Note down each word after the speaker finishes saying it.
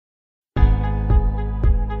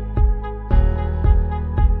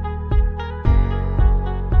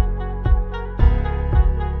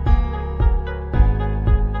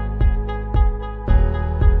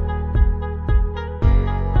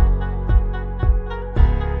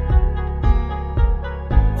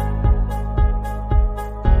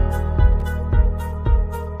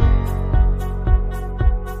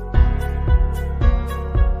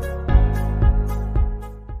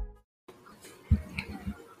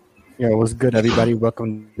Yo, what's good, everybody?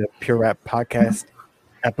 Welcome to Pure Rap Podcast,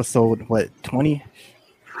 episode 20?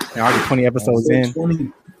 Already 20 episodes in.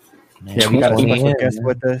 20. Yeah, we got a special guest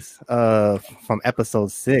with us from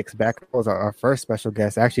episode 6. Back was our first special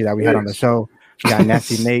guest, actually, that we had on the show. We got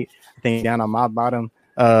Nasty Nate. I think down on my bottom.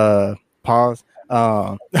 Pause.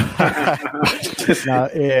 Yeah,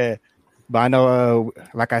 but I know,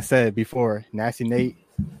 like I said before, Nasty Nate,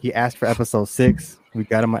 he asked for episode 6. We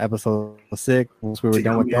got him on episode 6. Once we were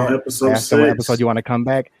done with that, I asked him what episode you want to come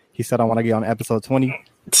back. He said, I want to get on episode 20.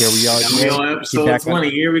 Here we are. We on episode 20.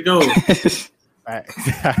 Here we go. Right.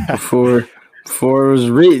 before it was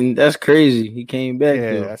written, that's crazy. He came back.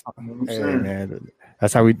 Yeah,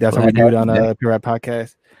 that's how we do it on Pure Rap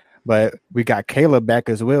Podcast. But we got Caleb back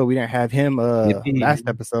as well. We didn't have him last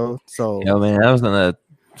episode. So yo, man, I was gonna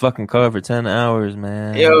fucking cover for 10 hours,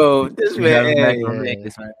 man. Yo, this man.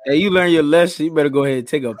 Hey, you learn your lesson. You better go ahead and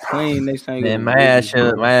take a plane next time. Man, my ass should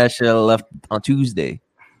have left on Tuesday,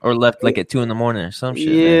 or left like at 2 a.m. or some shit.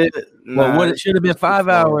 Yeah, well, what it should have been 5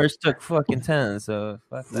 hours took fucking 10. So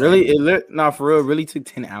fuck that. Really, for real, really took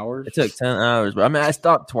 10 hours. It took 10 hours, but I mean, I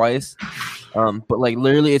stopped twice. But like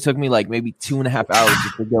literally, it took me like maybe 2.5 hours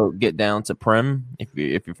just to go get down to Prim. If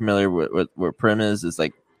you're familiar with where Prim is, it's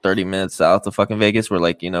like 30 minutes south of fucking Vegas, where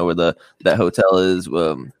like where that hotel is,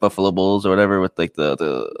 Buffalo Bulls or whatever, with like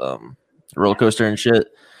the roller coaster and shit.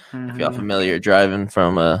 Mm-hmm. If y'all familiar driving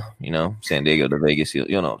from San Diego to Vegas, you'll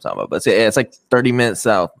know what I'm talking about. But it's like 30 minutes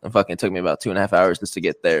south, and fucking took me about 2.5 hours just to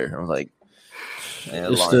get there. I was like, man,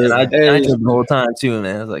 I took the whole time too,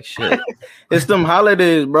 man. I was like, shit. It's them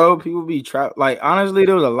holidays, bro. People be trapped. Like honestly,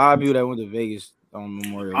 there was a lot of people that went to Vegas on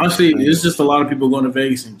Memorial. Honestly, it's just a lot of people going to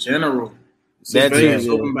Vegas in general. Since Vegas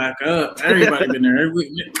open back up, everybody been there.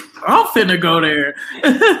 I'm finna go there.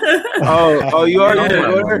 oh, you already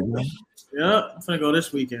go there? Yeah, I'm finna go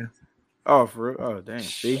this weekend. Oh, for real? Oh, dang.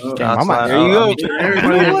 See? There you go.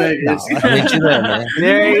 Everybody in Vegas.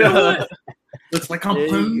 There you go. Looks like I'm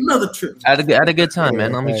planning another trip. I had a good time,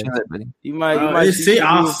 man. I'll meet you there, buddy. You might see.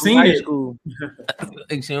 I've seen it.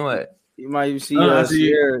 You seen what? You might see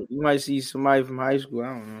you might see somebody from high school. I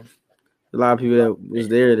don't know. A lot of people that was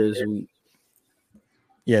there this week.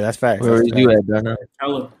 Yeah, that's facts. Where were you at, Donna?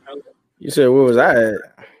 Hello. You said where was I at?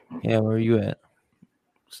 Yeah, where were you at?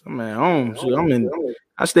 I'm at home. So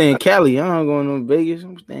I stay in Cali. I don't go to Vegas.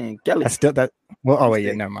 I'm staying in Cali. I still that. Well, oh wait,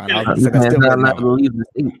 yeah, never mind.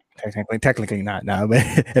 Technically not now, but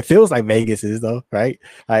it feels like Vegas is though, right?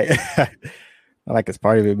 I like it's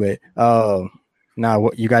part of it, but now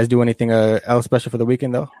what you guys do anything else special for the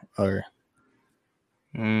weekend though, or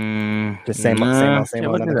just same old,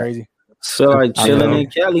 nothing crazy? So like chilling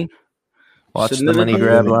in Cali. Watched the money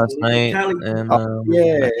grab last night, and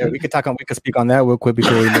we could speak on that real quick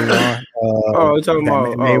before we move on. We're talking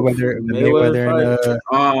about Mayweather and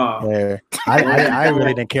I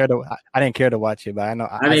really didn't care to watch it, but I know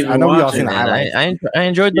we all seen the highlights. I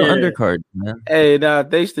enjoyed the undercard, man. Hey, now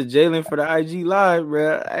thanks to Jalen for the IG live,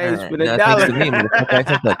 bro. I ain't spent $1.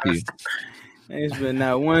 I ain't spent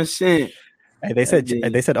not 1 cent. Hey, they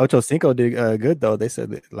said Ocho Cinco did good though. They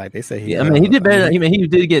said he. I mean, he did better. He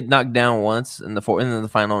did get knocked down once in the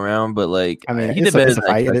final round, but like, I mean, he did better than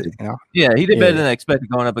I expected. Yeah, he did better than I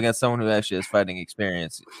expected going up against someone who actually has fighting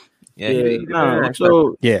experience. I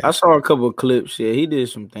saw a couple of clips. Yeah, he did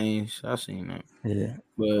some things. I seen that. Yeah,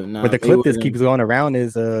 but the clip that keeps going around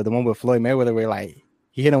is the one with Floyd Mayweather, where like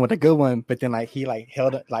he hit him with a good one, but then like he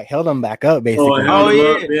held him back up basically.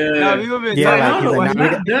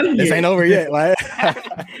 This ain't over yet. Like I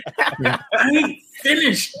ain't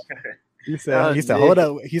finished. He said, hold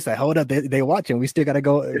up. He said, hold up. They watching. We still gotta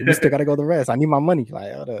go. The rest. I need my money.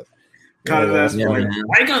 Like, hold up.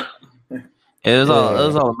 Wake up. It was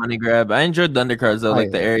all a money grab. I enjoyed the undercards though,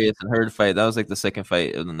 like the Arias and Hurd fight. That was like the second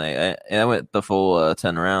fight of the night. I went the full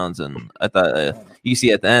 10 rounds, and I thought you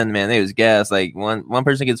see at the end, man, they was gas. Like one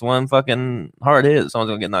person gets one fucking hard hit, someone's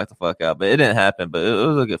gonna get knocked the fuck out. But it didn't happen. But it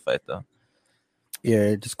was a good fight though.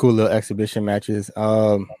 Yeah, just cool little exhibition matches.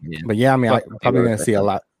 But yeah, I mean, I'm probably gonna see a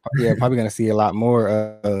lot. Yeah, probably gonna see a lot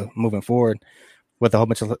more moving forward with a whole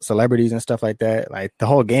bunch of celebrities and stuff like that. Like the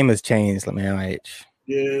whole game has changed, man. Like.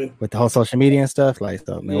 Yeah, with the whole social media and stuff, like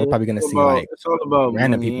so, man, we're probably gonna see like it's all about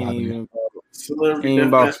random money, people. Ain't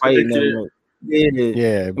about fighting.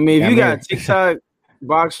 Yeah. I mean, if you got TikTok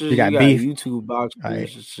boxers, you got beef. YouTube boxers. Right.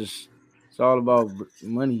 It's all about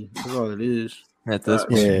money. That's all it is. At this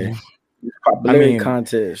point. Popularity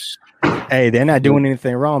contest. Hey, they're not doing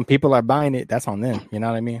anything wrong. People are buying it. That's on them. You know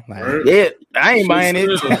what I mean? Like, yeah, I ain't buying it.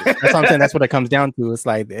 That's what I'm saying. That's what it comes down to. It's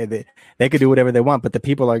like they could do whatever they want, but the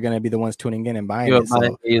people are going to be the ones tuning in and buying it.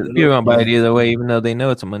 So, people don't buy it either way, even though they know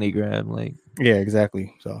it's a money grab. Like, yeah,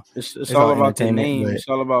 exactly. So it's all about the name. It's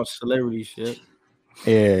all about celebrity shit.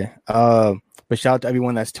 Yeah. But shout out to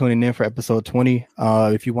everyone that's tuning in for episode 20.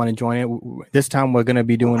 If you want to join it, this time we're going to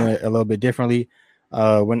be doing it a little bit differently.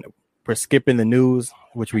 When we're skipping the news,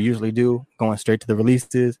 which we usually do, going straight to the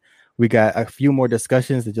releases. We got a few more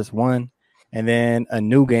discussions than just one, and then a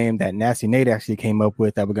new game that Nasty Nate actually came up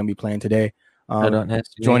with that we're going to be playing today.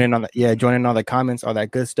 Join in on the comments, all that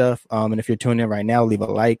good stuff. And if you're tuning in right now, leave a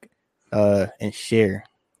like and share.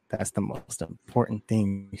 That's the most important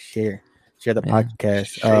thing. Share the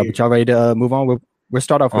podcast. But y'all ready to move on? We'll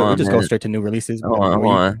start off with we'll just go straight to new releases. Hold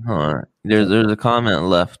on. There's a comment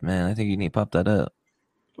left, man. I think you need to pop that up.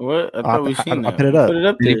 What? I thought we seen that. I put it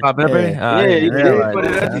up. Did he pop it up? Yeah, you did put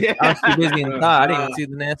it up. I was too busy in thought. I didn't even see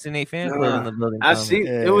the Nasty Nate fan club in the building. I see.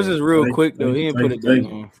 It was just real quick though. He didn't put it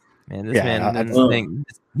down. Man, this man,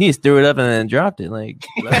 he just threw it up and then dropped it. Like,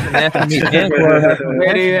 Nasty Nate fan club.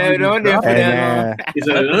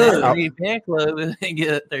 Nasty fan club and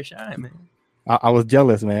get their shine, man. I was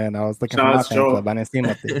jealous, man. I was looking for my fan club. I didn't see him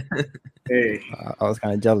up there. Hey, I was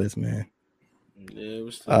kind of jealous, man. Yeah,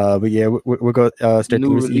 but yeah, we'll go straight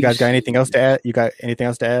to you guys got anything else to add? You got anything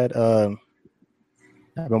else to add?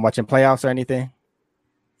 I've been watching playoffs or anything.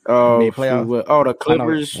 The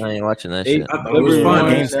Clippers. I ain't watching that shit. It was fun.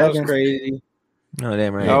 That was crazy. No,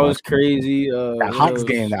 damn right. That was crazy. That Hawks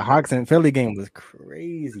game, that Hawks and Philly game was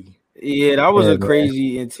crazy. Yeah, that was a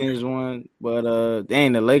crazy intense one. But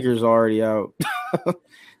dang, the Lakers are already out.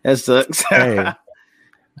 That sucks. Hey.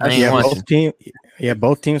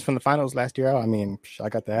 Both teams from the finals last year out. I mean, I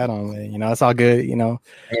got the hat on. You know, it's all good. You know,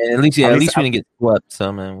 at least we didn't get swept.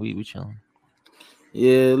 So man, we chilling.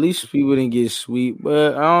 Yeah, at least people didn't get swept.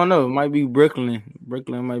 But I don't know. It might be Brooklyn.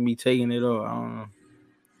 Brooklyn might be taking it all. I don't know.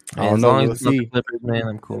 As long as the Clippers, man,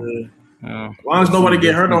 I'm cool. As long as nobody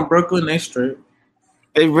get hurt on Brooklyn, they straight.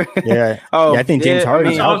 Yeah. I think James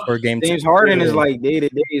Harden's out for a game. James Harden is like day to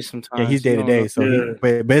day sometimes. Yeah, he's day to day. So,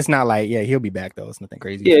 but it's not like he'll be back though. It's nothing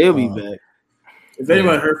crazy. Yeah, he'll be back. If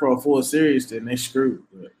anybody hurt for a full series, then they screwed.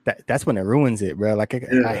 That's when it ruins it, bro. Like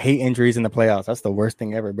I hate injuries in the playoffs. That's the worst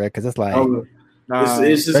thing ever, bro. Because it's like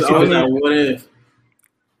it's just always like what if.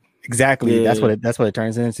 Exactly. Yeah. That's what it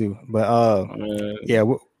turns into. But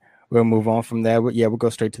we'll move on from that. We'll go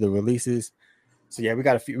straight to the releases. So we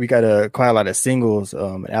got quite a lot of singles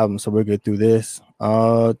and albums. So we'll get through this.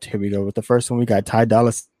 Here we go with the first one. We got Ty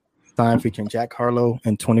Dolla $ign featuring Jack Harlow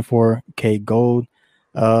and 24K Gold.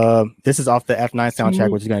 This is off the F9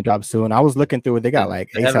 soundtrack, which is going to drop soon. I was looking through it. They got like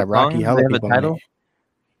A$AP Rocky. Hell, have a title?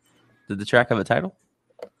 Did the track have a title?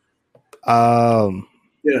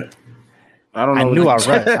 Yeah. I don't know. I knew I rushed.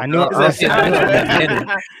 What's the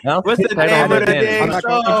name of the damn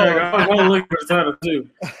song? I'm going to look for the title too.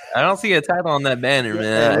 I don't see a title on that banner,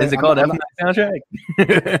 man. Is it called F9 soundtrack?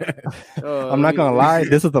 I'm not gonna lie.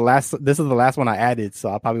 This is the last one I added,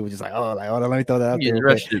 so I probably was just like, hold on, let me throw that out there. You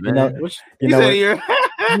rushed it, man. You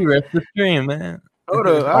rushed the stream, man.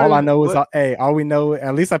 All I know is, all we know.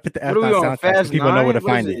 At least I put the F9 soundtrack, so people know where to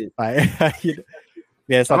find it.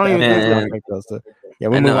 Yeah, it's not yeah,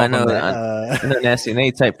 I know. Nasty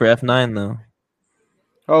Nate type for F9 though.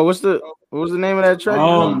 Oh, what was the name of that track?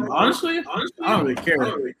 Honestly, I don't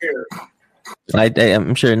really care.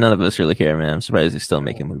 I'm sure none of us really care, man. I'm surprised he's still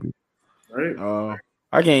making movies. Right?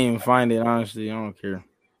 I can't even find it. Honestly, I don't care.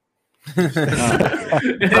 I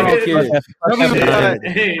don't care.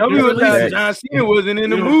 Nobody was like John Cena wasn't in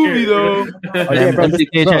the movie though.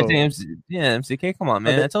 MCK, come on,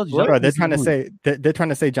 man. I told you, bro. They're trying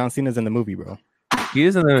to say John Cena's in the movie, bro. He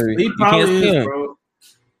is in the movie. He probably is, bro.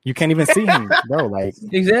 You can't even see him, bro. Like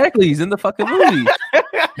exactly, he's in the fucking movie.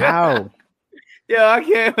 How? Yeah, I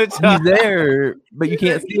can't. He's there, but you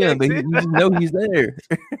can't see him. But you know he's there,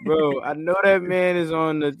 bro. I know that man is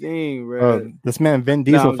on the thing, bro. This man Vin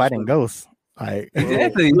Diesel fighting ghosts. Like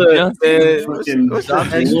exactly, look, John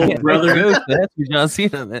Cena. Brother, that's John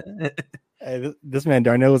Cena, man. Hey, this man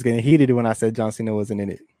Darnell was getting heated when I said John Cena wasn't in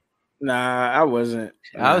it. Nah, I wasn't.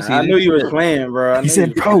 I knew you were playing, bro. He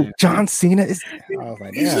said, "Bro, John Cena is." I was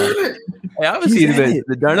like, "Yeah." Hey, obviously,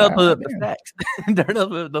 the Darnell put up the facts. Darnell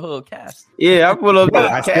put up the whole cast. Yeah, I put up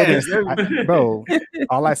the cast, bro.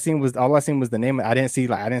 All I seen was the name. I didn't see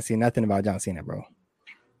nothing about John Cena, bro.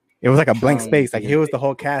 It was like a blank space. Like here was the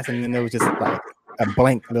whole cast, and then there was just like a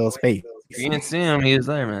blank little space. You didn't see him. He was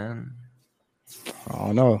there, man. I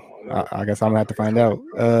don't know. I guess I'm gonna have to find out.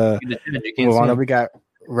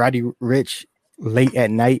 We Roddy Ricch, Late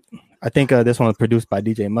at Night. I think this one was produced by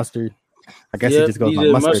DJ Mustard. I guess it just goes by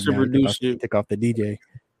Mustard now. Take off the DJ.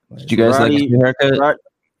 Did you guys like his new haircut?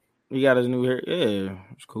 He got his new hair. Yeah,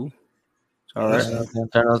 it's cool. It's all right.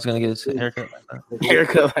 I was gonna get his haircut.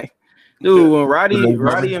 Haircut like, dude. When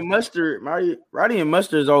Roddy and Mustard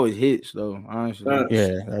is always hits though. Honestly,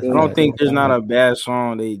 I don't think there's not a bad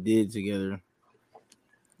song they did together.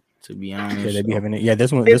 To be honest, yeah, they be having it. Yeah,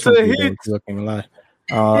 this one. It's this a hit. It's a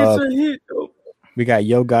hit though. We got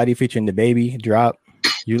Yo Gotti featuring the Baby drop.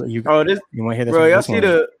 You want to hear this? Bro, y'all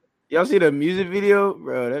see the music video,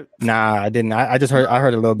 bro? Nah, I didn't. I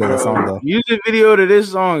heard a little bit of the song though. Music video to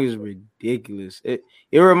this song is ridiculous. It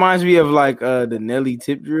reminds me of like the Nelly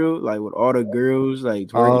Tip Drill, like with all the girls like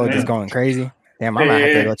twerking. Just going crazy. Damn, I might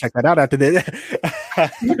have to go check that out after this.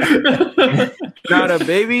 Nah, the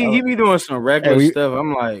Baby, he be doing some reckless stuff.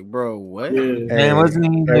 I'm like, bro, what? Man,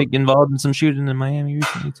 wasn't he like involved in some shooting in Miami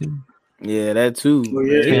recently too? Yeah, that too.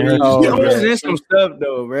 Oh, he always in some stuff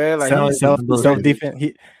though, bro. Like self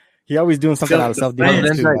defense. He always doing something out of self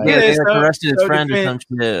defense. They arrested his friend or some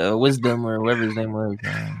shit, Wisdom or whatever his name was.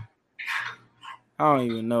 I don't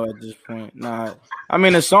even know at this point. Nah, I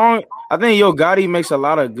mean the song. I think Yo Gotti makes a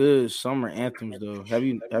lot of good summer anthems though. Have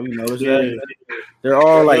you noticed that? They're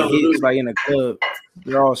all like hits, like in the club.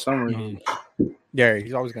 They're all summer hits. Yeah,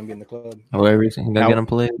 he's always gonna be in the club. Oh, everything. Gotta get him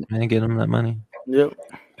played, man. Get him that money. Yep.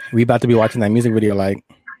 We about to be watching that music video, like.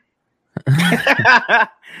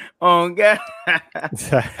 Oh God.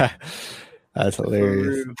 That's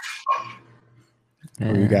hilarious.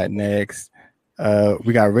 What we got next?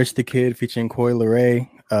 We got Rich the Kid featuring Coi Leray,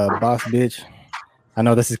 Boss Bitch. I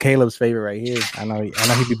know this is Caleb's favorite right here. I know he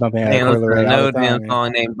be bumping Coi Leray. No damn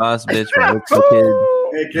song named Boss Bitch for Rich the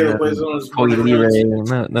Kid. Hey, Caleb plays on his Coi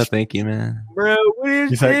Leray. No, thank you, man. Bro, what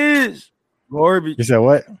is this? Garbage. You said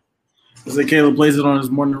what? I said Caleb plays it on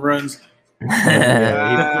his morning runs. He be on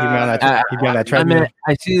that treadmill. I mean,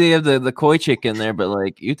 I see they have the Koi chick in there, but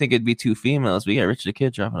like you think it'd be two females. We got Rich the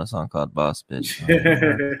Kid dropping a song called Boss Bitch.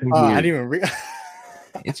 I didn't even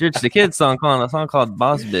it's Rich the Kid song called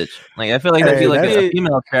Boss Bitch. Like I feel like that'd be like a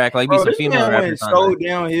female track, like be some female rappers. So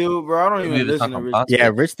downhill, bro. I don't even listen to Rich.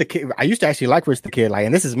 Yeah, Rich the Kid. I used to actually like Rich the Kid, like,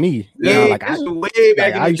 and this is me. Yeah, like I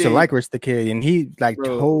used to like Rich the Kid, and he like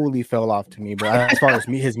totally fell off to me, bro. As far as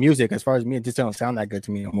me, his music, it just don't sound that good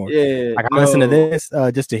to me anymore. Yeah, like I listen to this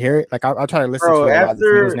just to hear it. Like I'll try to listen to it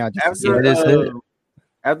after now.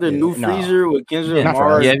 After New Freezer with Kendrick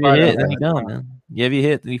Lamar. Yeah, if you hit, then you done, man. Yeah, if you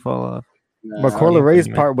hit, then you fall off. But Coi Leray's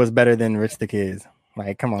part was better than Rich the Kid's.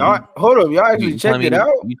 Like, come on. Hold up, y'all actually checked it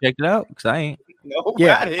out? You checked it out? Because I ain't. No,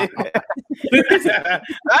 yeah. I did.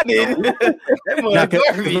 I did. That was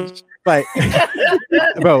garbage. Like,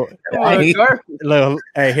 bro,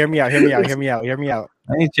 hey, hear me out.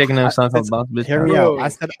 I ain't checking out something called Boss Bitch. Hear me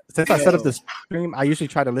out. Since I set up the stream, I usually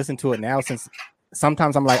try to listen to it now since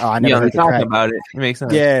sometimes I'm like, oh, I never heard the track. About it. It makes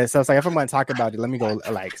sense. Yeah, so it's like if I'm going to talk about it, let me go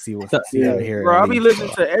like see what's here. Bro, I'll be listening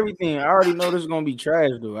to everything. I already know this is gonna be trash,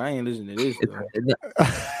 though. I ain't listening to this.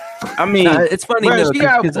 I mean, it's funny because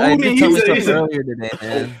I did tell me something earlier today,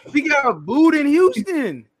 man. We got booed in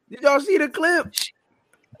Houston. Did y'all see the clip?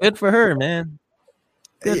 Good for her, man.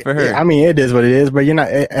 Good for her. Yeah, I mean, it is what it is, but you're not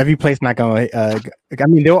every place not gonna. I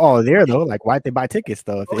mean, they're all there though. Like, why'd they buy tickets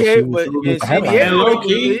though? Okay, but low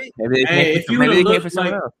key, if you look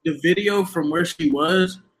like the video from where she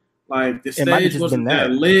was, like the stage wasn't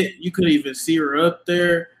that lit. You couldn't even see her up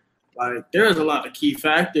there. Like, there's a lot of key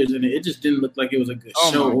factors in it. It just didn't look like it was a good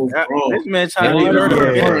show overall. This man trying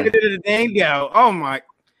to get the dang out. Oh my.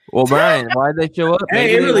 Well, Brian, why'd they show up?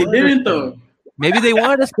 Hey, it really didn't though. Maybe they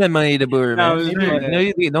wanted to spend money to boo her, man.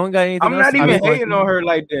 No one got anything. I'm not even hating on her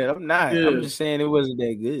like that. I'm not. Yeah. I'm just saying it wasn't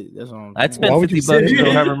that good. That's all I'm saying. I'd spend $50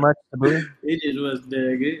 to however much to boo her. It just wasn't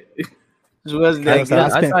that good. It wasn't that good.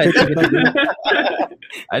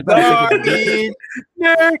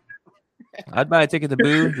 I'd buy a ticket to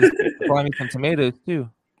boo. Just buy me some tomatoes too.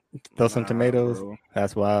 Throw some tomatoes. Bro.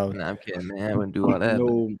 That's wild. Nah, I'm kidding, man. I wouldn't do all that.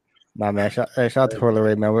 No. Nah, man. Shout out to Coi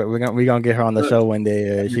Leray, man. We're gonna get her on the show one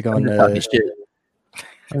day. She gonna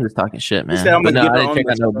I'm just talking shit, man. But no, I didn't check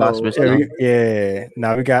out no Boss Bitch. Yeah.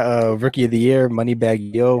 Now we got Rookie of the Year,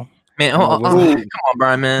 Moneybagg Yo. Man, come on,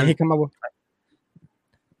 Brian, man. He come up with.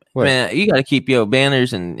 What? Man, you got to keep your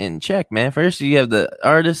banners in check, man. First, you have the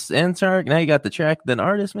artist and track. Now you got the track, then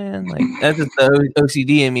artist, man. Like that's just the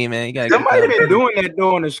OCD in me, man. You got somebody been doing that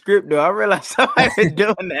though on the script, though. I realized somebody been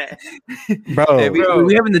doing that, bro. Hey,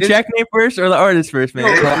 we having the track name first or the artist first, man?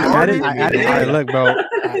 Bro, I added, look, bro.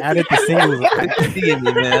 I added the singles. OCD in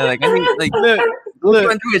me, man. Like I mean, like look.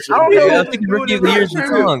 I don't know. I'm thinking Rookie of the Year's the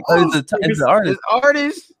song. It's the artist.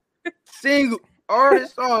 Artist single.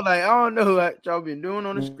 artist song. Like I don't know what y'all been doing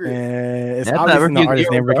on the script. It's obviously the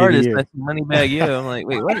artist named Rookie of the Year. Moneybagg Yo. I'm like,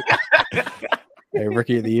 wait, what? Hey,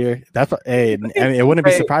 Rookie of the Year. That's what. Hey, I mean, it wouldn't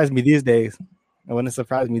be surprising me these days. It wouldn't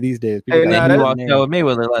surprise me these days. He walked out with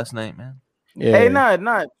Mayweather last night, man. Yeah. Hey, not.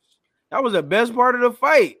 That was the best part of the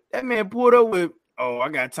fight. That man pulled up with, I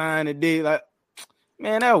got time today. Like,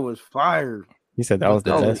 man, that was fire. He said that was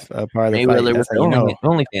the best part of the Mayweather fight. was the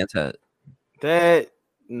only fans had.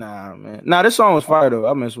 Man. Nah, this song was fire though.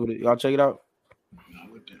 I mess with it. Y'all check it out.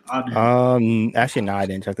 Actually, no, I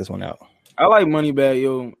didn't check this one out. I like Moneybagg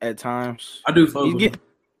Yo at times. I do.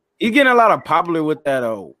 He's getting a lot of popular with that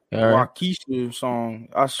Waukesha song.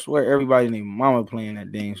 I swear everybody named Mama playing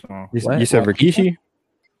that dang song. You said Rikishi?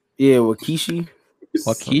 Yeah, Waukesha.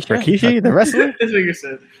 Rikishi, the wrestler? This nigga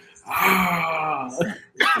said,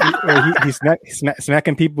 he's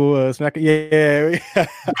smacking people. Smacking people.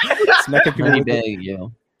 Moneybagg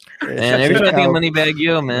Yo. And every time I think of Moneybagg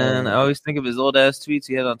Yo, man, I always think of his old ass tweets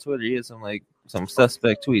he had on Twitter. He had some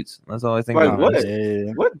suspect tweets. That's all I think about. What? What?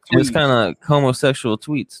 It was kind of homosexual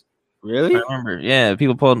tweets. Really? I remember. Yeah,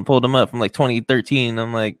 people pulled him up from like 2013.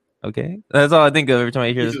 I'm like, okay, that's all I think of every time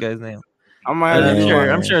I hear this guy's name.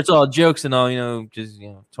 I'm sure it's all jokes and all, just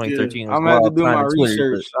 2013. I'm gonna have to do my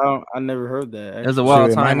research. I never heard that. It was a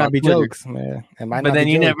wild time. It might not be jokes, man. But then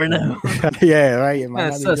you never know. Yeah, right. It might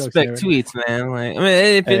not be suspect jokes, tweets, man. Like, I mean,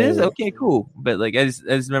 if it is, okay, cool. But like, I just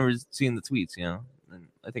remember seeing the tweets, and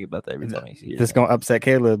I think about that every time I see it. This is gonna upset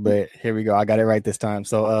Caleb, but here we go. I got it right this time.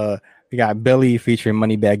 So, we got Billy featuring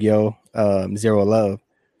Moneybagg Yo, Zero Love.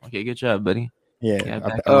 Okay, good job, buddy. Yeah.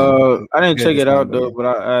 I didn't check it out though, but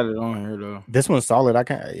I added on here though. This one's solid.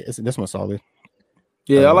 This one's solid.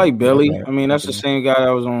 Yeah, I like Belly. I mean, that's the same guy that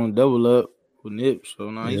was on Double Up with Nip. So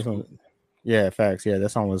nice. Yeah, facts. Yeah, that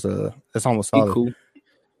song was solid. Cool.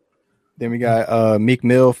 Then we got Meek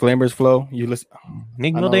Mill, Flamers Flow. You listen.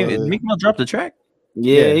 Meek Mill dropped the track.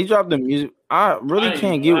 Yeah, he dropped the music. I really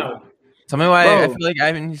can't get it. Tell me why. I feel like I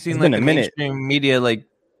haven't seen like the mainstream media like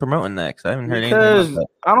promoting that because I haven't heard anything.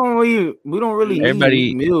 Because we don't really need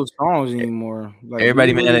Meek Mill songs anymore. Like,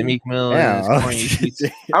 everybody mad at Meek Mill. Yeah.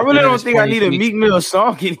 I really don't think I need a Meek Mill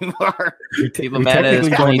song anymore. People mad at us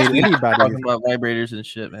talking about vibrators and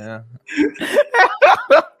shit, man.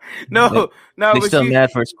 They still mad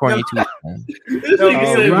for his corny tweets.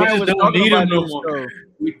 We don't need him no more.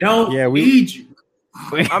 We don't need you.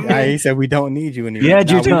 He said we don't need you anymore. You had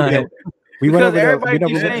your time. We went over there.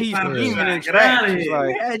 Everybody saying he's screaming in tracks.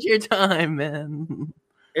 Like, you had your time, man.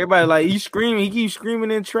 Everybody like he's screaming. He keeps screaming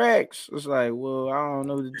in tracks. It's like, well, I don't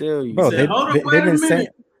know what to tell you. Bro, they've been saying.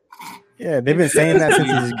 Yeah, they've been saying that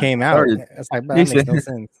since he came out. It's like, bro, that makes no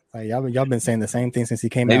sense. Like y'all been saying the same thing since he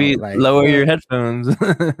came out. Maybe like, lower your headphones.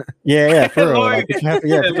 Yeah, for real. Like, put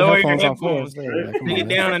your lower headphones your on headphones. Take it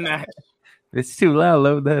down a notch. It's too loud.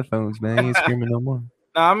 Lower the headphones, man. He ain't screaming no more.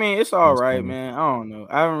 No, I mean it's all right, man. I don't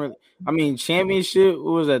know. Championship.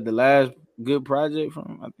 What was that? The last good project from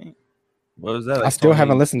him, I think. What was that? Like I still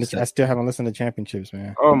haven't listened to Championships,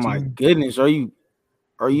 man. Oh my goodness, are you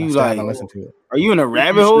like? Listen to it. Are you in a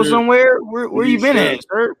rabbit hole somewhere? Where you been at,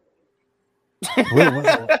 sir?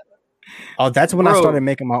 That's when I started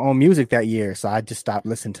making my own music that year. So I just stopped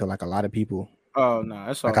listening to like a lot of people. Oh no,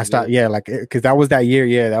 that's all. Like I stopped, because that was that year.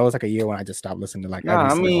 Yeah, that was like a year when I just stopped listening to like.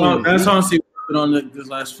 That's honestly been on this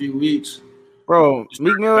last few weeks, bro.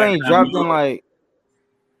 Meek Mill ain't dropped in like.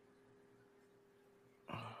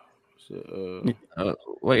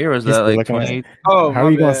 What year was that? Like 20? Oh, how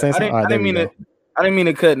are you gonna say something? I didn't mean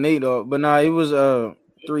to cut Nate off, but it was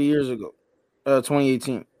 3 years ago,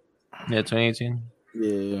 2018. Yeah, 2018.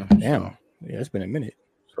 Yeah. Damn. Yeah, it's been a minute.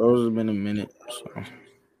 So it's been a minute. So. Let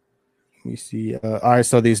me see. All right,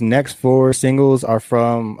 so these next 4 singles are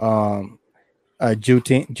from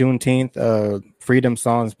Juneteenth Freedom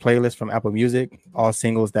Songs playlist from Apple Music. All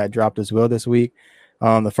singles that dropped as well this week.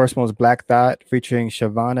 The first one was Black Thought featuring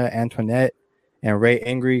Shavana Antoinette and Ray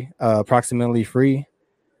Angry, Approximately Free.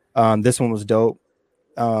 This one was dope.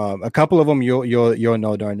 A couple of them you'll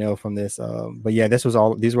know Darnell from this. But yeah, these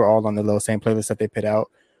were all on the little same playlist that they put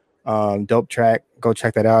out. Dope track. Go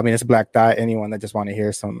check that out. I mean, it's Black Thought. Anyone that just want to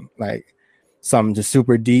hear some just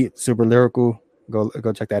super deep, super lyrical, go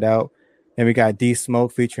check that out. Then we got D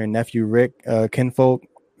Smoke featuring Nephew Rick, Kinfolk.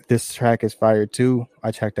 This track is fire too.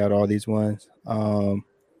 I checked out all these ones. I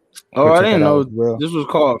didn't know this was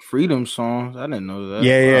called Freedom Songs. I didn't know that.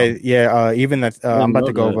 Yeah. Even that, I'm about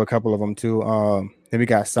to go over a couple of them too. Then we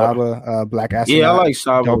got Saba, Black Astronaut. Yeah, I like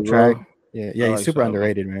Saba. Dope track. Yeah, he's super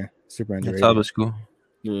underrated, man. Super underrated. Saba's cool.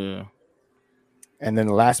 Yeah. And then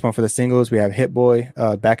the last one for the singles, we have Hit Boy,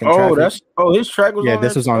 Back in Traffic. His track was on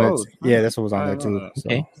this was on it. Yeah, this one was on there too. So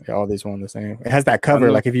yeah, all these one the same. It has that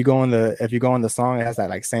cover. Like if you go on the song, it has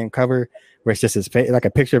that like same cover where it's just his face, like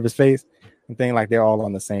a picture of his face and thing. Like they're all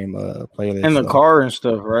on the same playlist. In the car and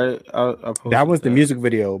stuff, right? That was the music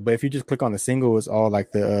video, but if you just click on the single, it's all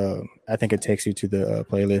like the I think it takes you to the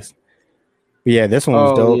playlist. But yeah, this one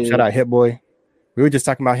was dope. Yeah. Shout out Hit Boy. We were just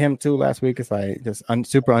talking about him too last week. It's like just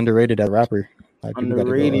super underrated as a rapper. Like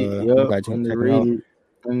underrated, underrated,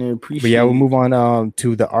 and appreciate. But yeah, we'll move on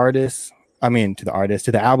to the artists. To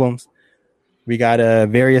the albums. We got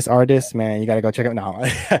various artists, man. You gotta go check out now.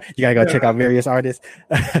 You gotta go check out various artists.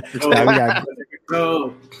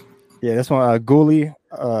 This one, Gully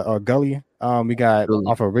or Gully. We got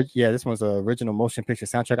off of this one's an original motion picture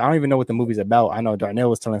soundtrack. I don't even know what the movie's about. I know Darnell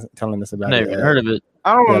was telling us about it. Never heard of it.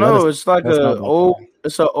 I don't know. It's like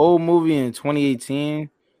it's an old movie in 2018,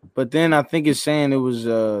 but then I think it's saying it was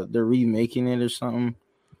they're remaking it or something.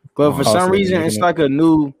 But for some reason, it's like a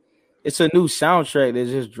new soundtrack that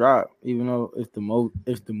just dropped. Even though if the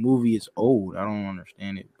movie is old, I don't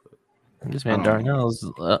understand it. But this man Darnell's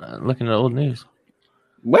looking at old news.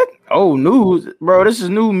 What? Oh, news, bro! This is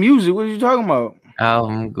new music. What are you talking about?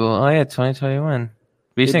 Album go. Oh yeah, 2021.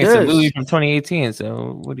 But you're saying it's a movie from 2018.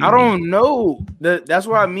 So what do you? I don't know. That's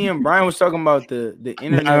why me and Brian was talking about the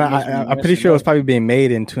internet. I'm pretty sure it was probably being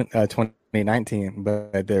made in 2019,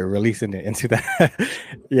 but they're releasing it into that.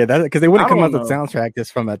 Yeah, that's because they wouldn't come up with the soundtrack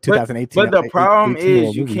just from a 2018. But the problem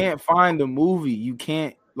is you can't find the movie. You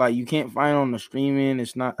can't find it on the streaming.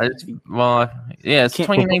 It's not. It's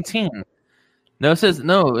 2019. No, it says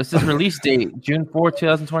release date June 4,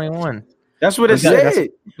 2021. That's what it said.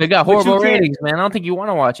 They got horrible ratings, man. I don't think you want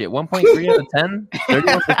to watch it. 1.3 out of 10.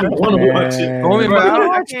 31%. Want to watch it?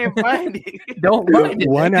 I can't find it. Don't find it.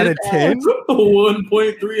 1 out of 10.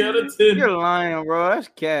 1.3 out of 10. You're lying, bro. That's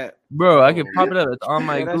cat. Bro, I can pop it up. It's on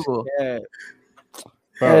my Google. Cat.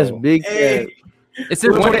 That's big cat. It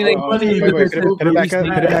says 2019. Put it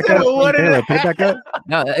back up.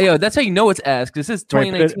 No, yo, that's how you know it's asked. This is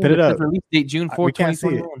 2019. Put it up. Release date June 4,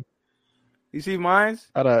 2021. You see mine?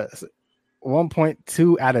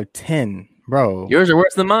 1.2 out of 10, bro. Yours are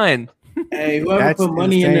worse than mine. Hey, whoever put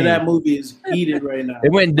money into that movie is heated right now.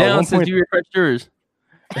 It went down since you refreshed yours.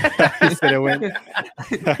 He said it went.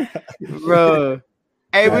 Bro.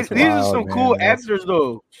 Hey, these are some cool actors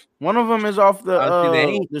though. One of them is off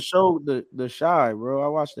the show, the Shy, bro. I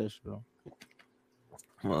watched that show.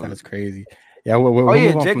 That's crazy. Yeah, we'll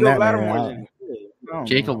Jacob Lattimore.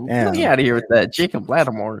 Jacob, get me out of here with that. Jacob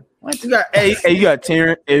Lattimore. What? You got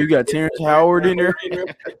Terrence Howard in there.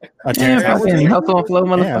 How'd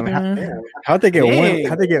they get one?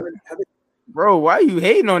 How'd they get? Bro, why are you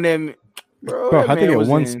hating on them? Bro, how'd they get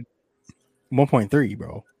 1.3,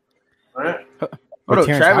 bro? Right. Hold up,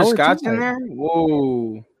 Travis Scott's in there?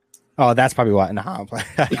 Whoa. Oh, that's probably why. Nah,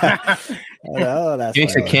 that's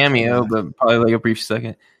makes a cameo, but probably like a brief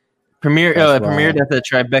second. Premiered at the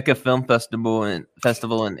Tribeca Film Festival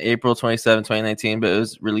in April 27, 2019, but it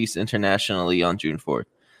was released internationally on June 4th.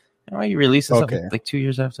 Why are you releasing something like 2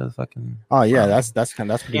 years after the fucking? Oh yeah, that's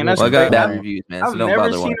pretty. Yeah, well, I got bad reviews, man. I've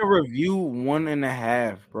never seen a review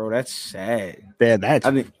 1.5, bro. That's sad. Yeah,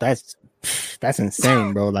 that's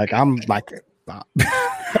insane, bro. Like I'm like.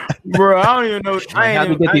 Bro, I don't even know. How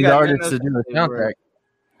to get these artists to do the soundtrack?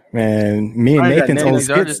 Man, me and Nathan's old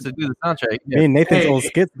skits to do the soundtrack. Yeah. Me and Nathan's old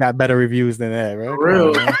skits got better reviews than that, bro. For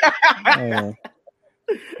real.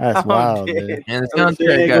 That's wild, man. And the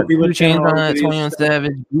soundtrack got 2 Chainz on it, 21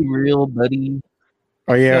 Savage, Be Real, Buddy.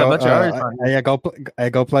 Oh yeah, go plug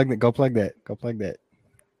that. Go plug that.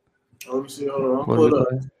 Let me see. Hold on, I'll pull it up.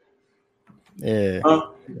 Yeah.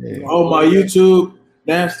 Oh, my YouTube.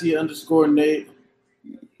 Nasty_Nate.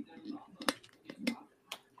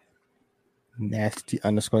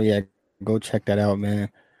 Nasty_, yeah. Go check that out, man.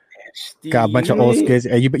 Got a bunch of old skits.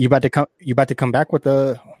 You about to come back with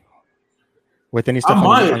any stuff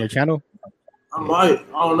on your channel? I might.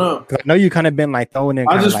 I don't know. I know you kind of been like throwing in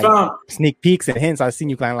sneak peeks and hints. I've seen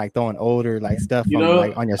you kind of like throwing older like stuff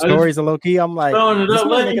on your stories a low key. I'm like throwing it up,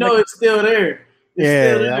 letting you know it's still there.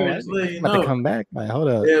 I'm about to come back. Like, hold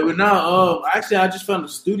up. Yeah, but now, actually, I just found a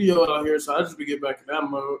studio out here, so I just be getting back in that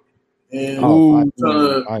mode and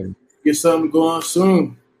trying to get something going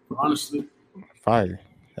soon. Honestly, fire.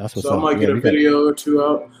 That's what's up. So I might get a video or 2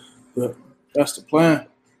 out, but that's the plan.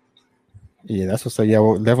 Yeah, that's what's up. Yeah,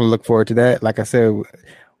 we'll definitely look forward to that. Like I said,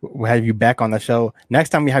 we'll have you back on the show. Next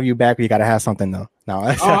time we have you back, we gotta have something though.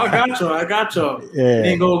 I got y'all. Yeah.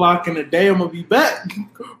 Ain't go lock in a day. I'm gonna be back.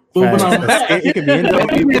 But when I'm back, it could be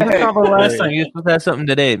anything. Last time you supposed to have something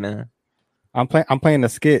today, man. I'm playing the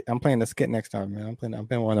skit. I'm playing the skit next time, man. I'm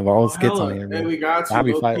playing one of our old skits on here. Hey, we got to.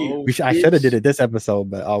 I should have did it this episode,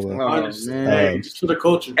 but I will. Hey, just for the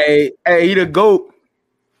culture. Hey, he the GOAT.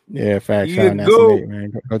 Yeah, facts. Shout out to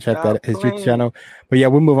man. Go check that his YouTube channel. But yeah,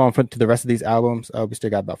 we'll move on to the rest of these albums. We still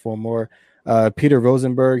got about 4 more. Peter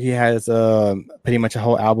Rosenberg, he has pretty much a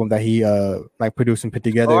whole album that he like produced and put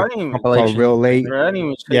together called Real Late.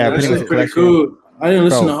 Yeah, pretty cool. I didn't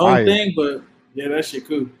listen to the whole thing, but yeah, that shit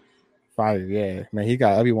cool. Fire, yeah, man. He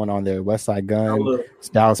got everyone on there. Westside Gun,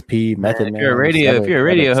 Styles P, Method Man. If you're a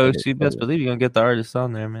radio host, you best believe you're gonna get the artists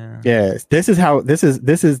on there, man. Yeah, this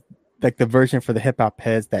is like the version for the hip hop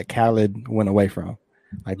heads that Khaled went away from.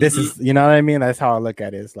 Like this is, you know what I mean? That's how I look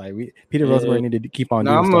at it. It's like Peter Rosenberg needed to keep on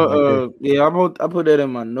doing stuff. I put that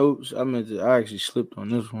in my notes. I actually slipped on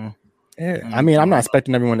this one. Yeah, I mean, I'm not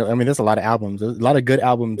expecting everyone to. I mean, there's a lot of albums. There's a lot of good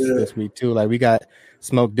albums this week too. Like we got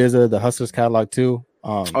Smoke DZA, the Hustlers catalog too.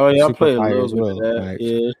 I played a little bit of that. Like,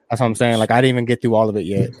 that's what I'm saying. Like I didn't even get through all of it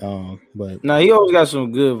yet. But he always got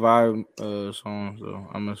some good vibe songs. So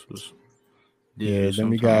I mess with. Yeah, then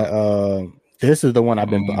we got this is the one I've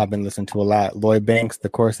been listening to a lot. Lloyd Banks, The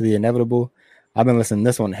Course of the Inevitable. I've been listening to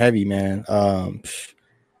this one heavy, man.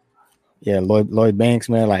 Yeah, Lloyd Banks,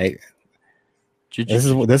 man. Like this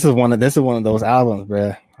is one of those albums,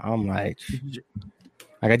 bro. I'm like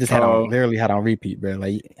I just literally had on repeat, bro.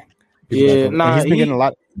 Like he's been getting a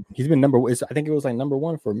lot. He's been I think it was like number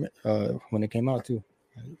 1 for when it came out too.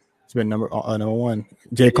 It's been number 1.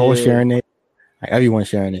 J. Cole sharing it. Like everyone's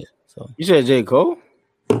sharing it. So you said J. Cole?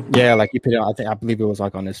 Yeah, like he put it on. I believe it was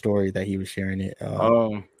like on his story that he was sharing it.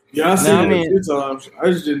 Yeah, I seen it a few times. I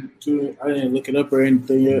just didn't look it up or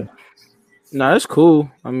anything yet. Nah, it's cool.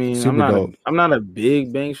 I mean, Super I'm not a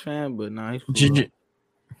big Banks fan, but he's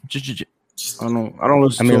cool. I don't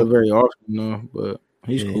listen to it very often, no, but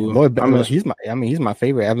he's cool. Lloyd, he's my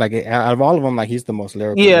favorite. Like out of all of them, like he's the most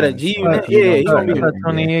lyrical. Yeah, the G. He's gonna be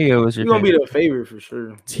Tony Yayo was your. He's gonna be the favorite for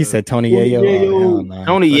sure. He said Tony Yayo.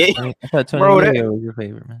 Tony Yayo. I thought Tony Yayo was your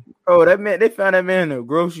favorite, man. Oh, that man! They found that man in a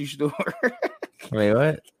grocery store. Wait,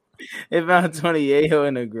 what? They found Tony Yayo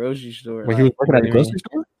in a grocery store. Wait, he was working at the grocery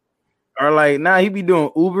store? Or like, he be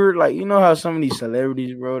doing Uber. Like, you know how some of these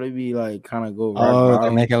celebrities, bro, they be like kind of go. They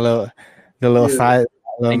make the little side.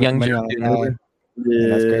 Young Joe. Yeah,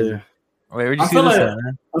 that's crazy. Wait, where'd you see this at,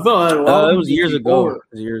 man? I felt like it was years ago. It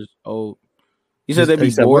was years old. You said they'd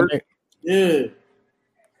be bored? Yeah.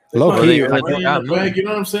 Low key, like, you know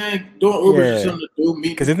what I'm saying? Doing Uber is something to do.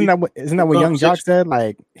 Because isn't that what Young Jock said?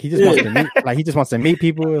 Like he just wants to meet. Like he just wants to meet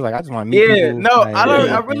people. Like I just want to meet people. No, like,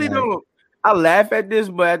 I really don't. I laugh at this,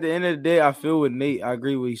 but at the end of the day, I feel with Nate. I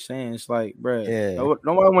agree with what he's saying. It's like, bro,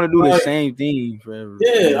 nobody want to do the same thing forever.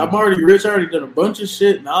 Yeah, I'm already rich. I already done a bunch of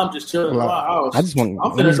shit. Now I'm just chilling in my house. I just want.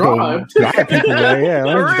 I'm finna drive.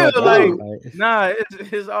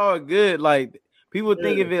 It's all good. Like people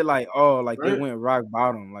think of it like, they went rock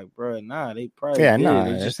bottom. Like, bro, nah, they probably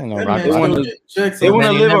this ain't no rock bottom. They want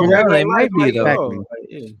to live a regular life. They might be though.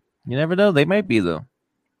 You never know. They might be though.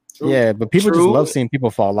 True. Yeah, but people just love seeing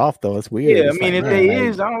people fall off, though. It's weird. Yeah, I mean, if they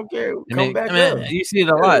is, I don't care. Come back up. You see it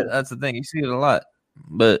a lot. That's the thing. You see it a lot.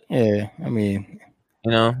 But yeah, I mean,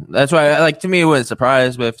 that's why. Like to me, it wasn't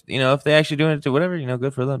surprised. But if they actually doing it to whatever,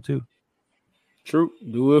 good for them too. True.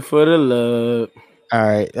 Do it for the love. All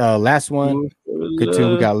right, last one. Good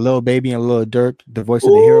too. We got Lil Baby and Lil Durk, The Voice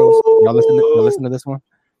of the Heroes. Y'all listen to this one?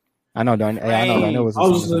 I know, Don. I know. I was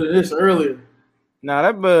listening to this earlier. Nah,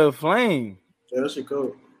 that bird Flame. Yeah, that shit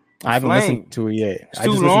cool. I haven't listened to it yet. It's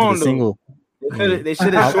too long. The single. They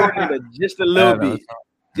should have shortened it just a little bit.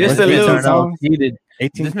 Just a little. Heated.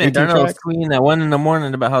 This man Darnell was tweeting at 1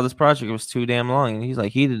 a.m. about how this project was too damn long, and he's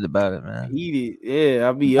like heated about it, man. Heated, yeah.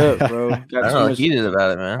 I'll be up, bro. Heated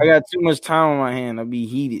about it, man. I got too much time on my hand. I'll be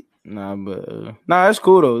heated. Nah, that's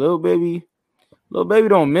cool though. Lil Baby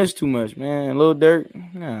don't miss too much, man. Lil Durk,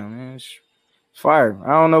 nah, man, it's fire.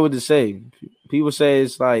 I don't know what to say. People say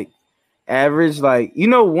it's like average. Like,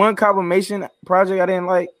 one confirmation project I didn't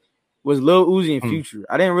like was Lil Uzi and Future.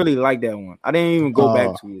 I didn't really like that one. I didn't even go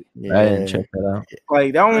back to it. Yeah. I didn't check that out.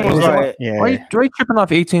 Like that one was like, why are you tripping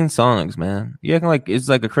off 18 songs, man? You acting like it's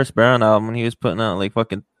like a Chris Brown album when he was putting out like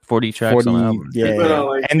fucking 40 tracks on the album. Yeah, put out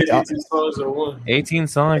like 18 songs or one. 18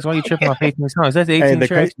 songs. Why are you tripping off 18 songs? That's 18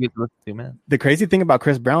 tracks you get to listen to, man. The crazy thing about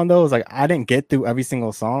Chris Brown though is like I didn't get through every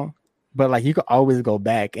single song, but like you could always go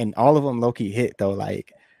back, and all of them low key hit though.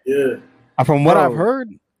 Like from what I've heard,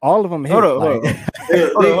 all of them hit. Hold on.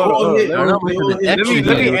 Let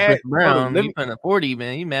me ask Brown. You putting a 40,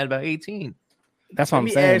 man. You mad about 18? That's what I'm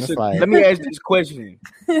saying. Let me ask this question.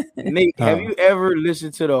 Nate, have you ever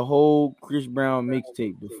listened to the whole Chris Brown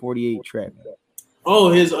mixtape, the 48 track?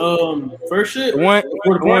 Oh, his first shit. One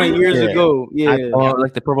years ago. Yeah.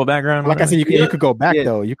 Like the purple background. Like I said, you could go back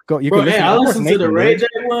though. You could go. You Bro, could listen. I listened to the Ray J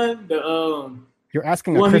one. The You're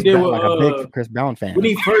asking a Chris Brown, like a big Chris Brown fan. When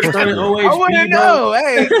he first started OHB, I want to know.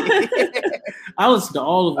 Hey, I listened to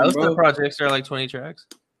all of them. I listened to projects that are like 20 tracks.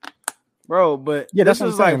 Bro, but yeah, that's what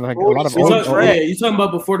I'm saying. Like a lot of old tracks. Yeah, you talking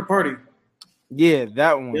about Before the Party? Yeah,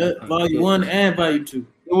 that one. Yeah, Volume 1 and Volume 2.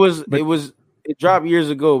 It dropped years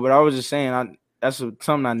ago, but I was just saying that's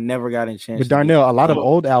something I never got a chance. But Darnell, a lot of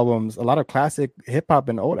old albums, a lot of classic hip hop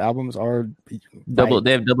and old albums are they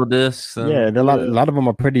have double discs. Yeah, a lot of them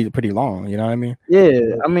are pretty long. You know what I mean?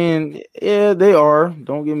 Yeah, I mean, yeah, they are.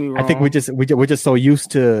 Don't get me wrong. I think we're just so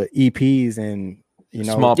used to EPs and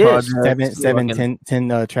small projects,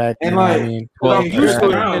 10 track. And like, I mean?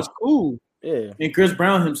 It's cool. Yeah, and Chris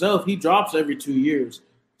Brown himself, he drops every 2 years.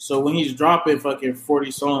 So when he's dropping fucking 40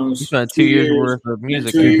 songs, he's got 2 years worth of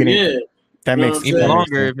music. That makes even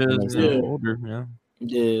longer if it's older.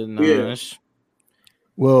 Yeah.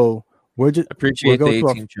 Well, we'll just appreciate the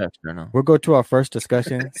 18 tracks right now. We'll go to our first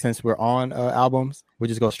discussion since we're on albums. We'll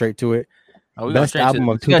just go straight to it. Best album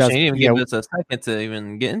of 2000. You didn't even give us a second to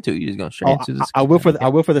even get into it. You just go straight into this. I will for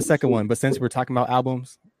the second one, but since we're talking about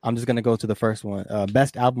albums, I'm just gonna go to the first one.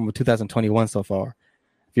 Best album of 2021 so far.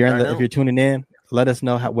 If you're tuning in, let us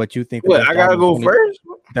know what you think. What, I gotta go first?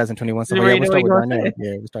 2021. So we'll start with Darnell.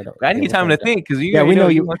 Yeah, we'll start. I need time to think because we know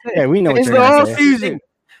you. Yeah, we know it's the off season.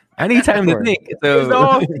 I need time to think. So. It's the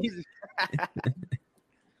off season.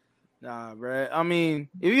 Nah, bro. I mean,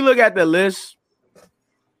 if you look at the list,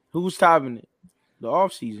 who's topping it? The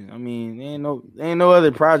off season. I mean, there ain't no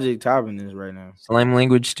other project topping this right now. Slam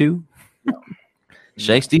Language 2?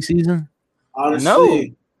 Shiesty season? Honestly, no.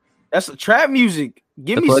 That's trap music.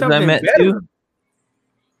 Give me something better. Too?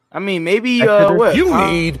 I mean, maybe what? You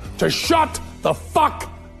need to shut the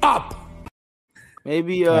fuck up.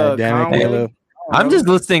 Maybe Conway. I'm just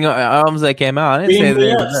listing albums that came out. I didn't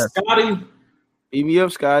say that. Scotty. Beat me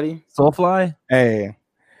up, Scotty. Soulfly. Hey,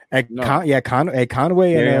 Conway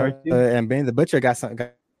and Benny the Butcher got some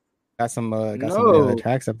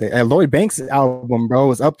tracks up there. And Lloyd Banks' album, bro,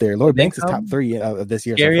 was up there. Lloyd Banks is top 3 of this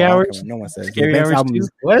year. Scary Hours. No one says Scary Hours album.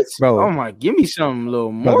 What, bro? Oh my, give me something a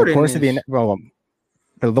little more than this.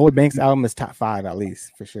 The Lloyd Banks album is top 5 at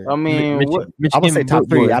least for sure. I mean, I would say top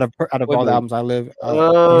 3 out of all the albums I live.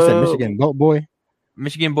 You said Michigan Boat Boy.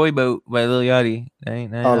 Michigan Boy Boat by Lil Yachty.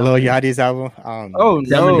 Lil Yachty's album. No,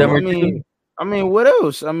 I mean, what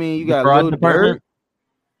else? I mean, you got Lil Durk.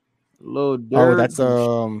 Lil Durk. Oh, that's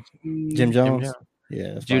Jim Jones.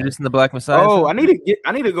 Yeah, Judas and the Black Messiah. Oh, I need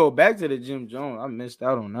to go back to the Jim Jones. I missed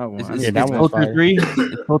out on that one. Is Culture 3?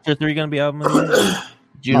 Is Culture 3 gonna be album of the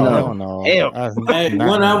year? No.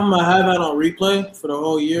 One album I have out on replay for the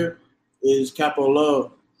whole year is Capo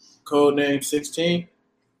Love, Codename 16.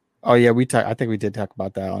 Oh yeah, I think we did talk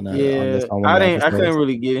about that on this one. I couldn't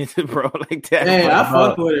really get into bro like that. Hey, I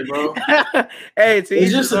fuck with it, bro. Hey, it's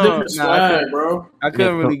just a different swag, bro. I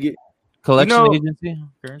couldn't really get Collection Agency.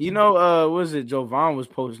 What was it? Jovan was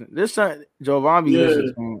posting this. Jovan be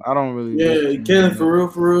listening to him. I don't really. Yeah, Kaden for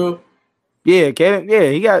real. Yeah, Kaden.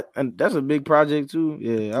 Yeah, he got. That's a big project too.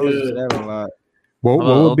 Yeah, I listen to that a lot. What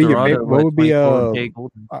would be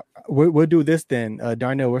we'll do this then,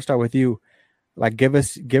 Darnell. We'll start with you. Like, give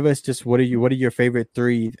us just what are your favorite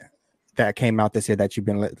 3 that came out this year that you've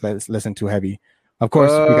been listening to heavy? Of course,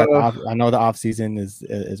 we got. I know the off season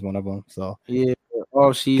is one of them. So yeah,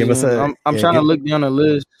 off season. I'm trying to look down the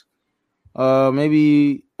list.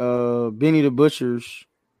 Maybe Benny the Butcher's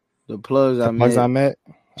The Plugs I Met.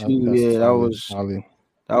 Yeah, that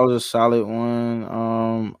was a solid one.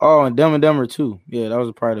 And Dumb and Dumber 2. Yeah, that was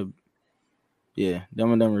a part of. Yeah,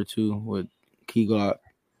 Dumb and Dumber 2 with Key Glock.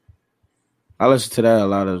 I listen to that a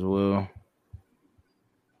lot as well.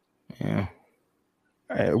 Yeah.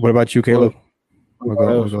 What about you, Caleb? We'll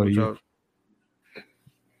go to you.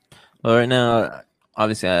 Well, right now,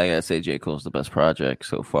 obviously, I gotta say J. Cole's the best project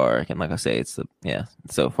so far. And like I say,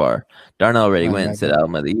 so far. Darnell already went and said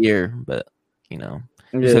album of the year, but we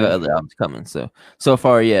still got other albums coming. So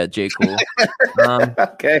far, yeah, J. Cole.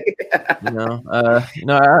 Okay.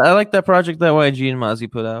 I like that project that YG and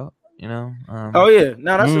Mozzie put out. That's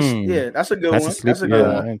a good one. That's a good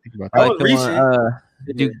one. I didn't think about that. I like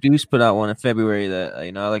the one Deuce put out one in February that I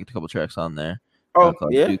like a couple tracks on there. Oh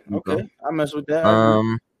yeah, okay. I mess with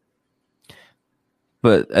that.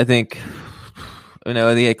 But I think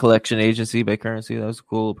the Collection Agency by Currency, that was a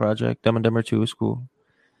cool project. Dumb and Dumber 2 was cool.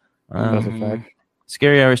 That's a fact.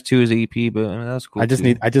 Scary Hours 2 is an EP, but that was cool. I just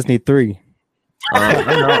need 3.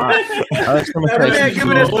 I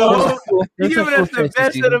giving us the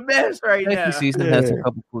best of the best right now. Season has a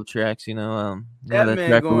couple cool tracks, you know. That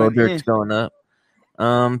track with Lil Durk's going up.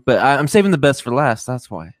 But I'm saving the best for last. That's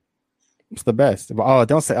why. It's the best. Oh,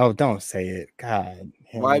 don't say it. God.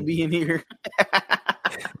 Why be in here?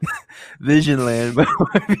 Vision Land, but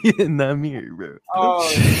why be in Namir, bro?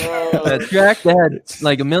 Oh no. That track that had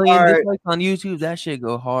like 1 million dislikes on YouTube, that shit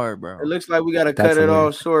go hard, bro. It looks like we gotta cut it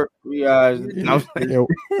off short. We guys. What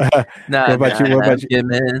about you,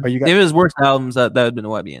 man? If it was worst albums, that would have been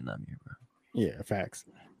why be in Namir, bro. Yeah, facts.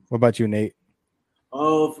 What about you, Nate?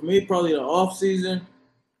 For me, probably the off season.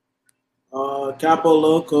 Capo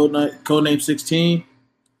Low, Codename 16.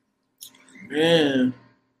 Man,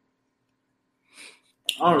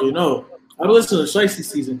 I don't really know. I've listened to Shiesty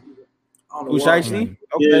season. I don't know Shiesty?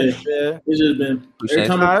 Okay. Yeah. It's just been every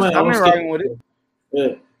time I play, I've been riding with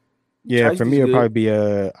it. Yeah, for me, it'll probably be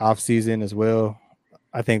a off season as well.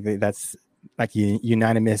 I think that's like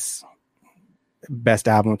unanimous best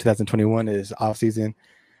album 2021 is off season.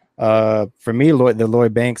 For me, the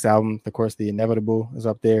Lloyd Banks album, of course, The Inevitable is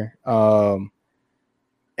up there. And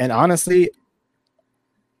honestly,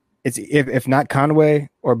 it's if not Conway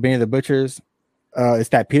or Benny the Butchers, it's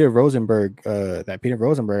that Peter Rosenberg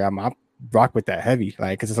album. I rock with that heavy,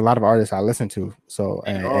 like because there's a lot of artists I listen to. So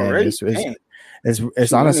and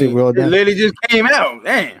it's honestly well done. It literally just came out.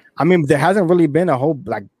 Damn. I mean, there hasn't really been a whole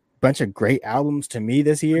like bunch of great albums to me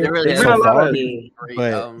this year. There's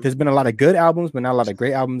been a lot of good albums, but not a lot of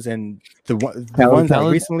great albums. And the ones that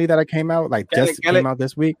recently that came out, like came out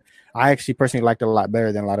this week, I actually personally liked it a lot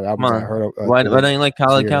better than a lot of albums I heard of. Why don't you like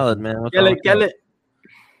Khaled, man? Khaled.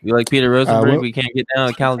 You like Peter Rosenberg? We can't get down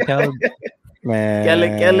with Khaled. Man,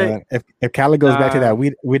 Khaled. If Khaled goes back to that,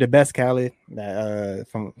 we the best Khaled that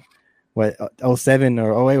from what 07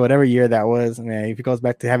 or 08, whatever year that was, man. If he goes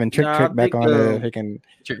back to having Trick back on freaking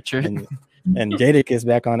Trick and Jadakiss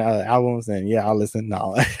back on albums, then yeah, I'll listen.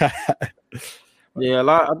 No. Yeah,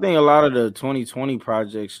 I think a lot of the 2020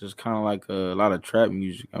 projects is kind of like a lot of trap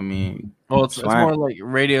music. I mean, it's more like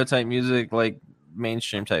radio type music, like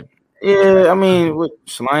mainstream type. Yeah, I mean, with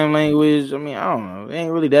slime language, I mean, I don't know, it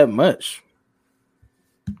ain't really that much.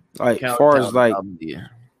 Like as far as like,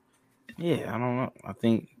 yeah, I don't know. I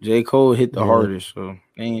think J. Cole hit the hardest, so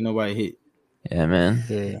ain't nobody hit. Yeah, man.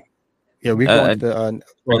 Yeah. We go into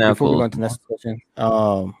before we go into the next question.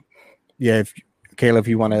 If Caleb, if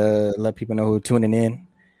you want to let people know who's tuning in,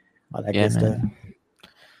 all that good stuff.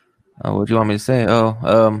 What do you want me to say?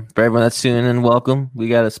 For everyone that's tuning in, welcome. We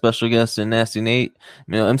got a special guest in Nasty Nate.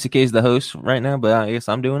 You know, MCK is the host right now, but I guess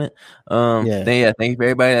I'm doing it. Thank you for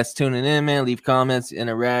everybody that's tuning in, man. Leave comments,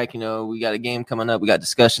 interact. You know, we got a game coming up. We got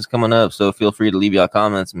discussions coming up, so feel free to leave y'all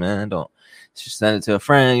comments, man. Don't just send it to a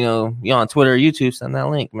friend. You know, you on Twitter or YouTube, send that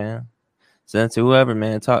link, man. Send it to whoever,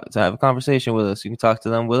 man. Talk to have a conversation with us. You can talk to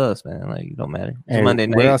them with us, man. Like, it don't matter. It's Monday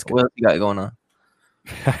night. What else you got going on?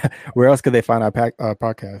 Where else could they find our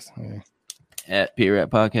podcast? At P-Rap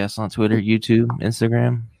Podcast on Twitter, YouTube,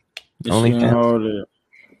 Instagram,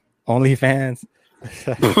 OnlyFans.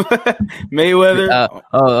 Mayweather.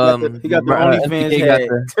 He got the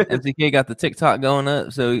OnlyFans. MCK got the TikTok going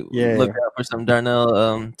up, so look out for some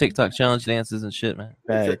Darnell TikTok challenge dances and shit, man.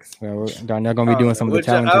 Thanks. Darnell gonna be doing some of the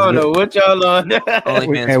challenges. I don't know what y'all on.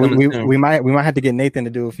 we might have to get Nathan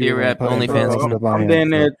to do a few. OnlyFans. I'm down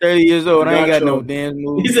there 30 years old. I ain't got no dance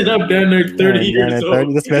moves. He said I'm down there 30 years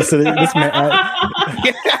old. This man.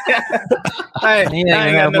 I ain't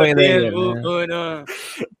got no dance moves going on.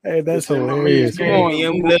 Hey, that's hilarious. Come on,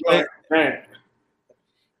 young blood.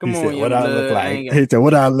 Come on, what I look like. He said,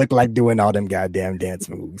 "What I look like doing all them goddamn dance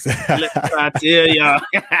moves." I tell y'all.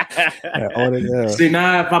 See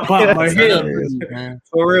now, if I pop my head,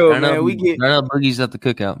 for real, man, we get boogies at the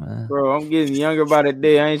cookout, man. Bro, I'm getting younger by the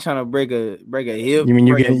day. I ain't trying to break a hip. You mean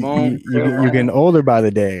you're getting older by the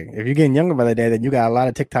day? If you're getting younger by the day, then you got a lot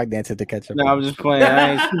of TikTok dances to catch up. No, I'm just playing.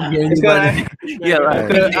 I ain't trying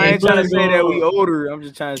to say that we older. I'm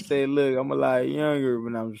just trying to say, look, I'm a lot younger,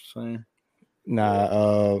 but I'm just saying.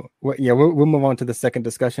 We'll move on to the second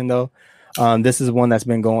discussion though. This is one that's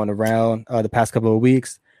been going around the past couple of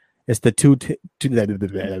weeks. It's the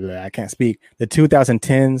I can't speak. The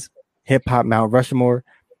 2010s hip hop Mount Rushmore,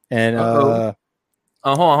 and hold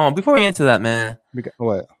on. Before we answer that, man,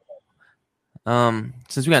 what?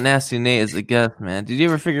 Since we got Nasty Nate as a guest, man, did you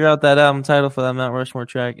ever figure out that album title for that Mount Rushmore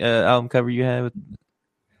track album cover you had with?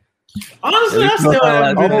 Honestly, I still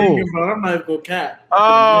haven't been thinking about it. I'm not going to cap.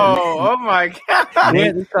 Oh my God. I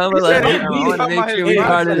want to make sure we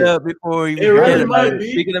brought it up before we forget about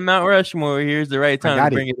it. Speaking of Mount Rushmore, here's the right time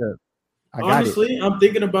to bring it up. Honestly, I'm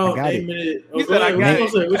thinking about a minute.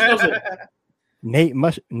 Nate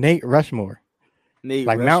Rushmore. Nate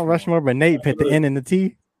like Rushmore. Mount Rushmore, but Nate put the N in the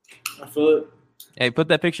T. I feel it. Hey, put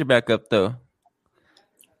that picture back up though.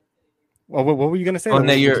 Well, what were you gonna say? The one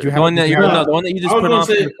that you just put on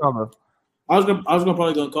for the combo. I was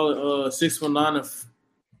probably gonna call it 619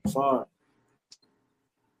 and 5.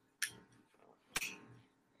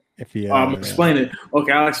 If you, I'm explaining it.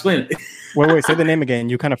 Okay, I'll explain it. wait, say the name again.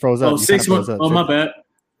 You kind of froze up. My bad.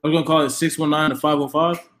 I was gonna call it 619 and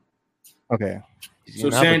 505. Okay. So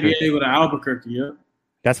San Diego to Albuquerque, yeah.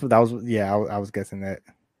 That's what that was. Yeah, I was guessing that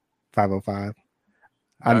 505.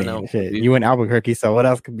 I mean, shit. Dude. You in Albuquerque, so what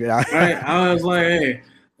else could be? Right. I was like, hey,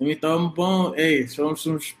 let me throw him a bone. Hey, show him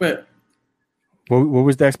some respect. What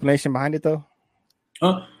was the explanation behind it though?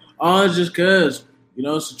 It's just cause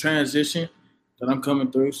it's a transition that I'm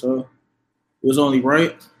coming through, so it was only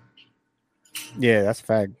right. Yeah, that's a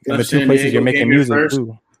fact. And the two places you're making music first.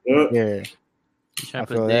 Too. Yep. Yeah. You trying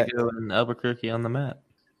to put Diego and Albuquerque on the map.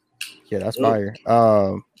 Yeah, that's fire.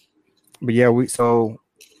 But yeah, we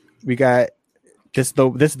got this.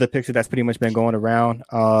 This is the picture that's pretty much been going around.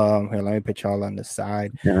 Here, let me put y'all on the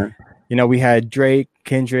side. Yeah. We had Drake,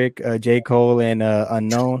 Kendrick, J. Cole, and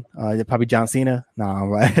Unknown. Probably John Cena. No,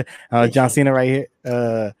 right. John Cena right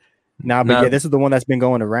here. Yeah, this is the one that's been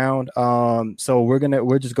going around. So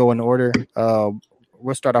we're just go in order.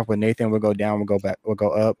 We'll start off with Nathan. We'll go down. We'll go back. We'll go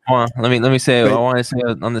up. Hold on. Let me say. I want to say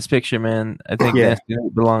on this picture, man. I think Nasty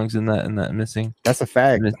belongs in that missing. That's a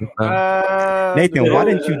fact. Nathan, why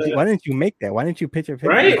didn't you make that? Why didn't you pitch your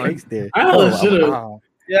picture there? I should have. Wow.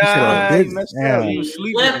 Yeah, you messed up. You was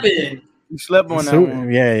sleeping. You slept on that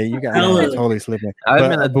one. Yeah, you got totally sleeping.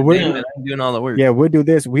 But we're doing all the work. Yeah, we'll do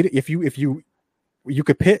this. If you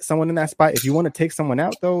could pit someone in that spot. If you want to take someone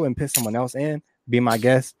out though and pit someone else in, be my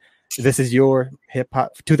guest. This is your hip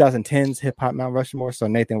hop 2010s hip hop Mount Rushmore. So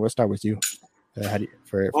Nathan, we'll start with you.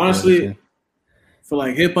 Honestly, for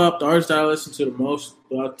like hip hop, the artist that I listened to the most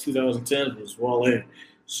throughout 2010 was Wale.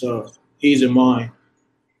 So he's in mine.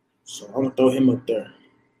 So I'm gonna throw him up there.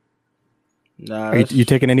 Are you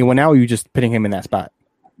taking anyone out, or are you just putting him in that spot?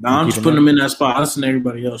 No, I'm just putting him in that spot. I listen to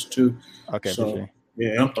everybody else too. Okay, so, for sure.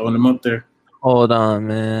 Yeah, I'm throwing him up there. Hold on,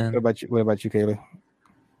 man. What about you, Kayla?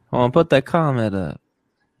 Hold on, put that comment up.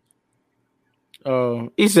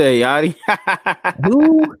 Oh, he said Yachty.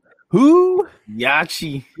 Who?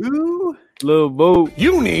 Yachi. Who? Lil Bo.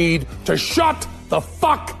 You need to shut the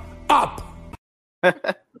fuck up.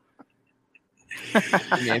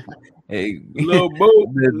 Hey, Lil Bo.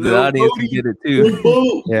 The audience can get it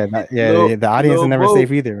too. The audience is never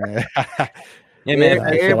safe either, man. Yeah, man.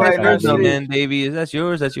 Everybody knows, man. Baby, that's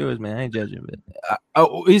yours, man. I ain't judging, but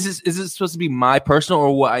is this supposed to be my personal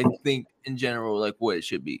or what I think in general, like what it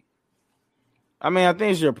should be? I mean, I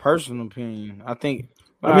think it's your personal opinion. I think.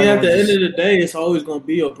 I mean, at the end of the day, it's always going to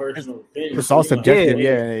be your personal opinion. It's all subjective.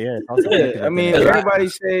 Yeah. I mean, everybody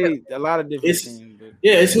say a lot of different things. But...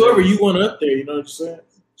 Yeah, it's whoever you want up there. You know what I'm saying?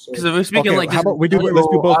 Because if we're speaking like, how about let's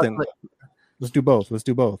do both then. Let's do both.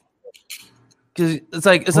 Because it's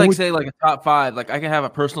like say like a top five. Like I can have a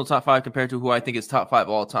personal top five compared to who I think is top five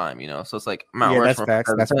all time. So it's like Mount Rushmore. That's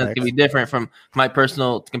facts. Can be different from my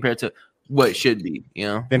personal compared to what it should be.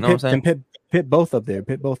 Then pit both up there.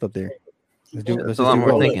 That's a lot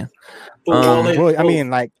more thinking. I mean,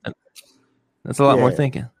 like that's a lot more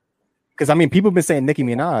thinking. Because I mean, people have been saying Nicki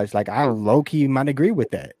Minaj. Like I low key might agree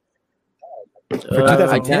with that. For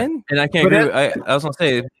 2010, I can't agree. I was gonna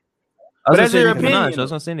say. But that's your opinion. I was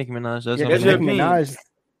gonna say Nicki Minaj. That's your opinion.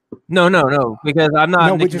 No, because I'm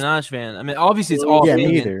not a Nicki Minaj fan. I mean, obviously it's all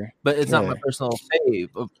me either, but it's not my personal fave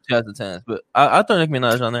of 2010s. But I throw Nicki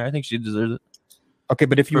Minaj on there. I think she deserves it. Okay,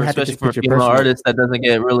 but if you had to especially for a female artist that doesn't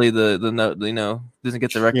get really the doesn't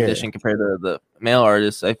get the recognition compared to the male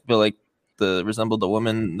artists, I feel like resemble the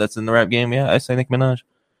woman that's in the rap game. Yeah, I say Nicki Minaj.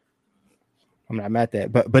 I'm not mad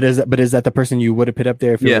at that, but is that the person you would have put up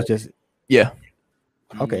there if it was just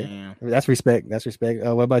Okay, that's respect.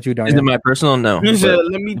 What about you, Darnell? Is it my personal? No. If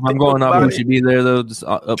I'm going off who should be there though. Just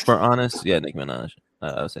up for honest, Nicki Minaj.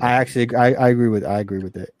 I agree with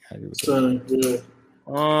that.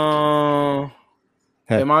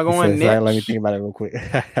 Am I going next? Let me think about it real quick.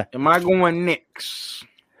 Am I going next?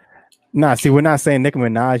 Nah, see, we're not saying Nicki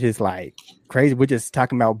Minaj is like crazy. We're just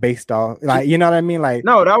talking about based off, like, you know what I mean? Like,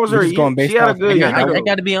 no, that was her. She had a good. I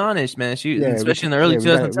got to be honest, man. She, especially in the early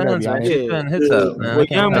 2010s, she's been hits up, man.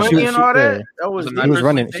 With Young Money and all that.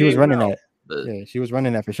 She was running that. Yeah, she was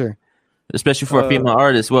running that for sure. Especially for a female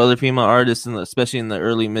artist. Well, other female artists, especially in the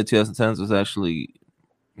early mid 2010s, was actually,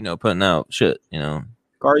 putting out shit.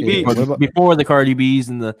 Cardi B before the Cardi B's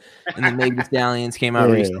and the Meg Thee Stallions came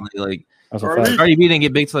out recently. Like Cardi B didn't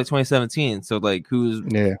get big till like 2017. So like, who's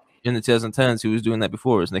in the 2010s who was doing that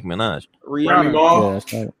before was Nicki Minaj. Rihanna. Yeah,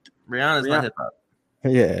 that's right. Rihanna's not hip hop.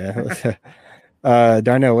 Yeah.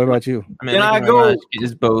 Darnell, what about you? I mean, Can I Nicki go? Minaj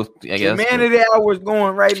is both, I guess. The man of the hour is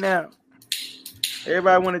going right now.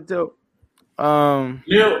 Everybody want to tell.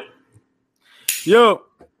 Yo,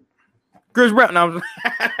 Chris Brown. No, I'm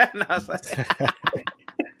just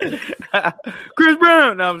Chris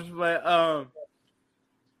Brown. No, I'm just like,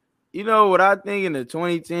 you know what I think in the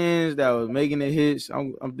 2010s that was making the hits?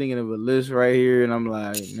 I'm thinking of a list right here, and I'm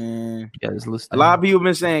like, man, a lot of people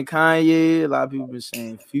been saying Kanye, a lot of people been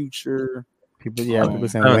saying Future. People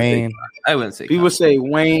saying Wayne. I wouldn't say people Kanye. say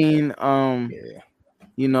Wayne.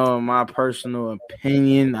 You know, in my personal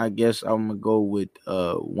opinion, I guess I'm gonna go with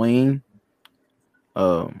Wayne.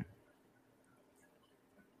 I'm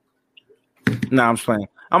just playing.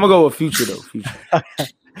 I'm gonna go with Future though. Future.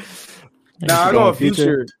 I go with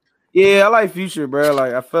Future. Yeah, I like Future, bro.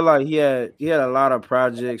 Like, I feel like he had a lot of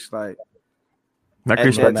projects. Like, at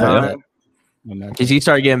that time, because he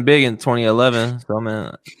started getting big in 2011. So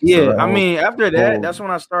man, I mean, after that, that's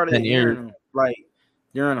when I started hearing him. Like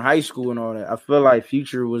during high school and all that. I feel like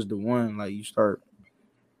Future was the one. Like you start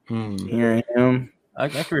hearing him. I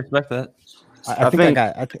can respect that. I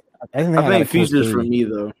think Future's for me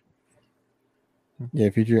though. Yeah,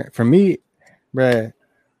 Future for me, bruh.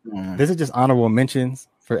 This is just honorable mentions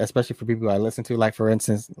for, especially for people I listen to. Like for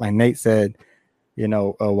instance, like Nate said, you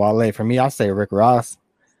know, Wale. For me, I'll say Rick Ross.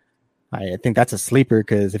 I think that's a sleeper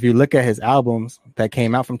because if you look at his albums that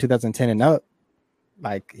came out from 2010 and up,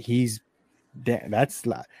 like that's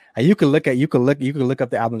like you could look up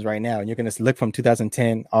the albums right now and you're gonna look from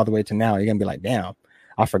 2010 all the way to now. You're gonna be like, damn,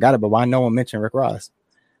 I forgot it, but why no one mentioned Rick Ross?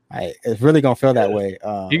 It's really gonna feel that way.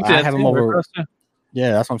 I have him over.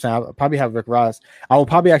 Yeah, that's what I'm saying. I'll probably have Rick Ross. I will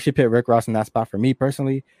probably actually put Rick Ross in that spot for me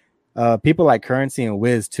personally. People like Currency and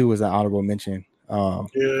Wiz too was an honorable mention. I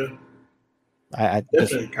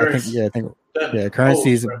think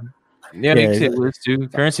Currency's. Wiz too.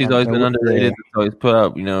 Currency's always been underrated. He's always put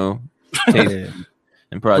out, you know, tape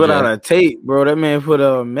and projects. Put out a tape, bro. That man put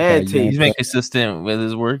a mad tape. He's been consistent with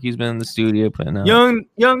his work. He's been in the studio putting out. Young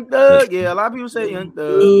Thug. Yeah, a lot of people say Young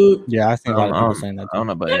Thug. Yeah, I think a lot of people saying that. I don't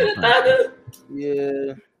know about that.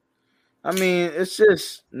 Yeah, I mean, it's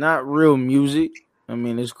just not real music. I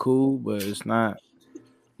mean, it's cool, but it's not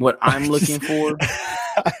what I'm looking for.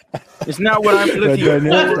 It's not what I'm looking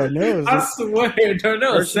for. I swear,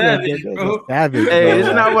 Darnell savage, bro. Savage, hey,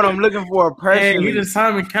 it's not what I'm looking for personally. Hey, you just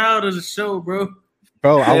Simon Cowell to the show, bro.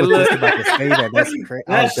 Bro, I was just about to say that. That's crazy.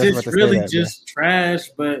 That shit's really just trash,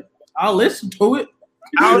 but I'll listen to it.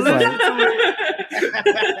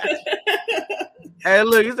 Hey,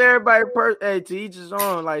 look, it's everybody. To each his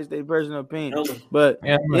own, like their personal opinion. But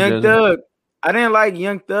Young Thug, I didn't like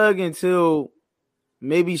Young Thug until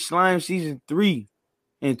maybe Slime season 3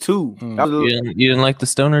 and 2. You didn't like the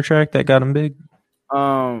Stoner track that got him big?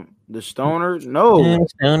 The Stoner? No.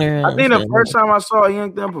 Stoner. I think the first time I saw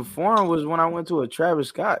Young Thug perform was when I went to a Travis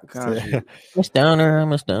Scott concert. I'm a stoner.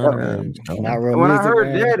 When I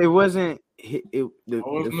heard that, it wasn't.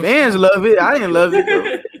 The fans love it. I didn't love it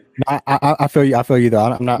though. I feel you though.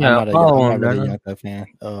 I'm not really a Young Thug fan.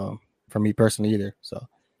 For me personally either. So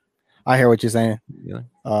I hear what you're saying. Yeah.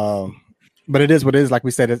 But it is what it is. Like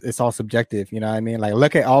we said, it's all subjective. You know what I mean? Like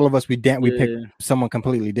look at all of us. We picked someone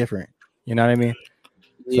completely different. You know what I mean?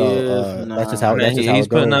 So that's just how. He's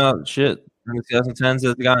putting out shit in the 2010s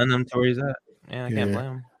that's gotten him to where he's at. Yeah, I can't blame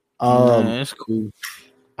him. That's cool.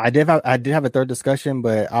 I did have a third discussion,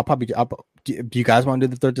 but do you guys want to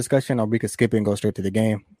do the third discussion, or we could skip it and go straight to the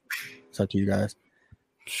game? It's up to you guys.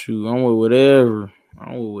 Shoot, I'm with whatever.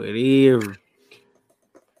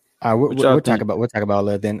 We'll talk about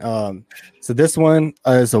that then. So this one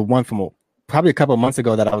is a one from probably a couple of months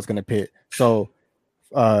ago that I was gonna pick. So,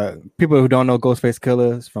 people who don't know Ghostface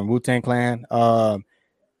Killah is from Wu-Tang Clan.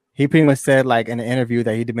 He pretty much said like in an interview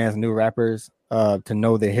that he demands new rappers to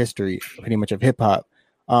know the history pretty much of hip hop.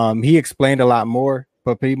 He explained a lot more,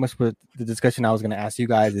 but pretty much with the discussion I was going to ask you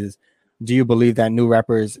guys is, do you believe that new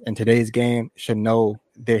rappers in today's game should know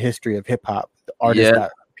their history of hip hop, the artists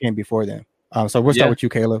that came before them? So we'll start with you,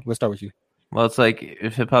 Caleb. We'll start with you. Well, it's like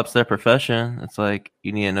if hip hop's their profession, it's like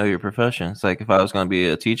you need to know your profession. It's like if I was going to be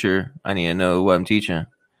a teacher, I need to know what I'm teaching.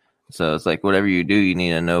 So it's like whatever you do, you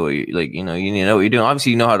need to know what you like. You need to know what you're doing.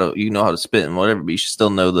 Obviously, you know how to spit and whatever, but you should still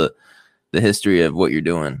know the history of what you're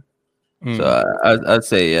doing. So I'd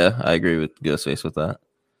say I agree with Ghostface with that.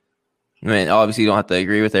 I mean, obviously you don't have to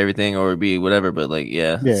agree with everything or be whatever, but like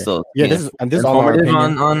still this is all our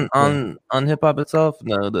opinion on hip hop itself.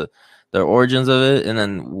 No, the origins of it, and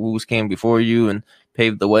then who's came before you and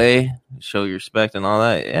paved the way, show your respect and all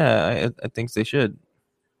that. Yeah, I think they should.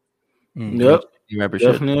 Yep,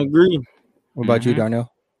 definitely agree. What about you,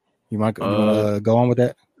 Darnell? You want to go on with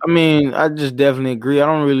that? I mean, I just definitely agree. I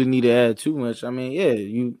don't really need to add too much. I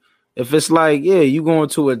mean, if it's like, you going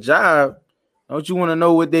to a job, don't you want to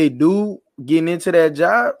know what they do getting into that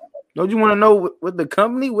job? Don't you want to know what the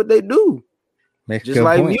company, what they do? Just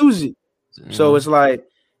like music. So it's like,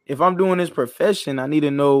 if I'm doing this profession, I need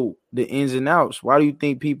to know the ins and outs. Why do you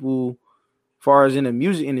think people, as far as in the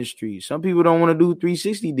music industry, some people don't want to do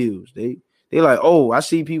 360 deals. They like, oh, I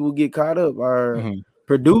see people get caught up or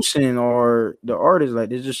producing or the artists. Like,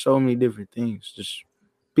 there's just so many different things. Just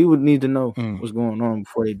people need to know what's going on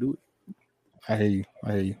before they do it. I hear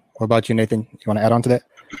you. What about you, Nathan? You want to add on to that,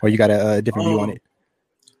 or you got a different view on it?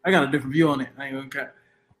 I got a different view on it. I ain't gonna cut.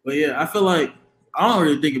 But yeah, I feel like I don't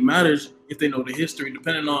really think it matters if they know the history,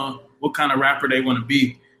 depending on what kind of rapper they want to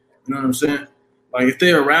be. You know what I'm saying? Like, if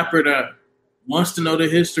they're a rapper that wants to know the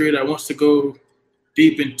history, that wants to go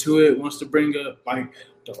deep into it, wants to bring up like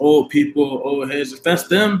the old people, old heads. If that's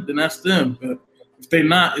them, then that's them. But if they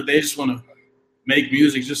not, if they just want to make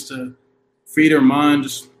music just to free their mind,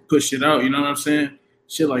 just push it out, you know what I'm saying?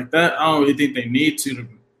 Shit like that, I don't really think they need to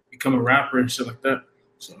become a rapper and shit like that.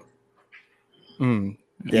 So,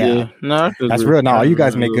 yeah. No, that's real. No, you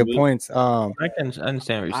guys make good points. I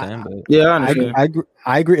understand what you're saying, but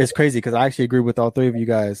I agree. It's crazy because I actually agree with all three of you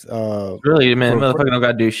guys. Really, man, motherfucker don't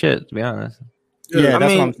gotta do shit, to be honest. Yeah,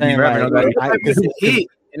 that's what I'm saying.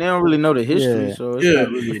 And they don't really know the history, so it's not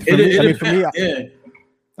really. It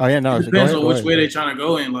depends on which way they're trying to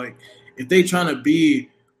go in. Like, if they trying to be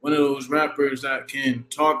one of those rappers that can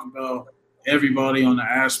talk about everybody on the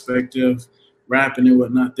aspect of rapping and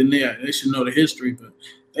whatnot, then they should know the history. But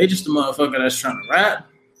they just a motherfucker that's trying to rap.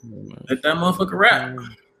 Let that motherfucker rap.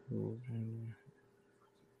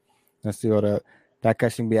 Let's see what that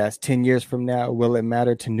question be asked. 10 years from now, will it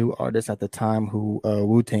matter to new artists at the time who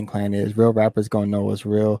Wu-Tang Clan is? Real rappers gonna know what's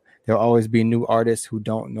real. There'll always be new artists who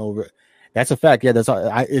don't know. That's a fact. Yeah,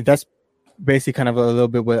 that's basically kind of a little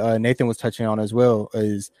bit what Nathan was touching on as well.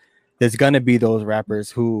 Is there's gonna be those rappers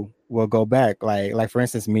who will go back, like for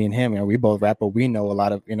instance, me and him. We both rap, but we know a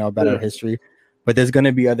lot of about our history. But there's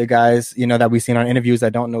gonna be other guys, that we've seen on interviews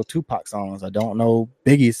that don't know Tupac songs, or don't know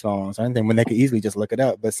Biggie songs, or anything, when they could easily just look it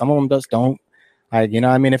up. But some of them just don't. Like,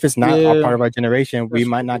 if it's not a part of our generation, we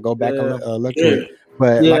might not go back and look to it.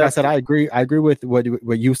 But like I said, I agree with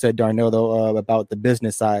what you said, Darnell, though, about the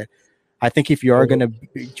business side. I think if you are gonna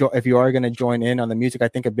join in on the music, I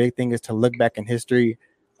think a big thing is to look back in history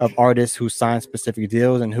of artists who signed specific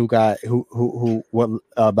deals and who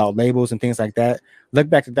about labels and things like that. Look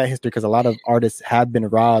back at that history, because a lot of artists have been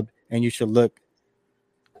robbed, and you should look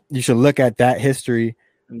at that history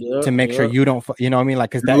to make sure you don't, like,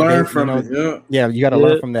 because that learn from it. You got to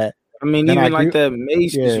learn from that. I mean, then even like that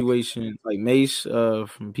Mace situation, like Mace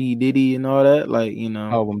from P Diddy and all that, like,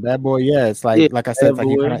 Oh, when Bad Boy, it's like I said,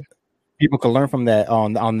 like people can learn from that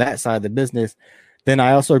on that side of the business. Then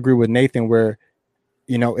I also agree with Nathan where,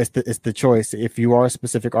 it's the choice. If you are a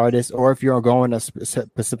specific artist, or if you're going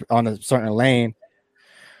on a certain lane,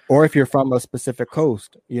 or if you're from a specific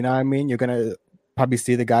coast, you're gonna probably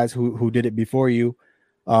see the guys who did it before you.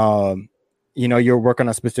 You're working on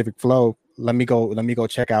a specific flow. Let me go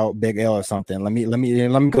check out Big L or something. Let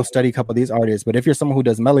me go study a couple of these artists. But if you're someone who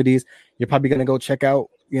does melodies, you're probably gonna go check out,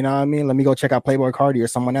 let me go check out Playboi Carti or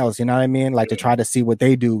someone else, like to try to see what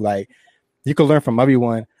they do. Like, you can learn from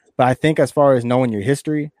everyone. But I think as far as knowing your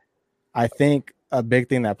history, I think a big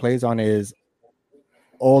thing that plays on is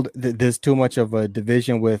there's too much of a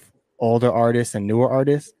division with older artists and newer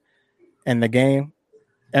artists in the game.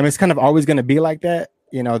 And it's kind of always going to be like that.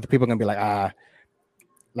 The people are going to be like,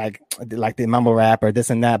 like the mumble rap or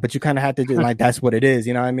this and that. But you kind of have to do, like, that's what it is.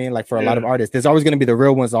 You know what I mean? Like, for a lot of artists, there's always going to be the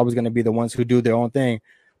real ones, always going to be the ones who do their own thing.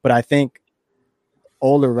 But I think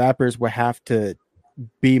older rappers will have to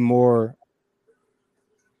be more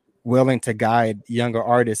willing to guide younger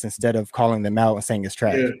artists instead of calling them out and saying it's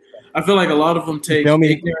trash. I feel like a lot of them take.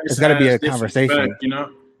 It's got to be a conversation.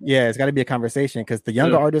 Yeah, it's got to be a conversation, because the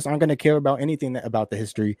younger artists aren't going to care about anything about the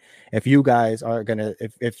history. If you guys are going to,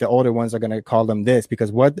 if the older ones are going to call them this,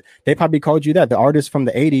 because what they probably called you that. The artists from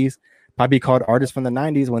the 80s probably called artists from the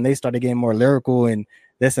 90s when they started getting more lyrical and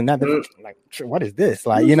this and that. Like, what is this?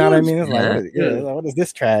 Like, you know what I mean? It's like, what is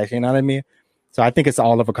this trash? You know what I mean? So I think it's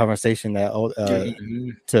all of a conversation that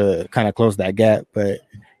to kind of close that gap. But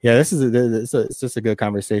yeah, it's just a good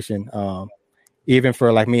conversation. Even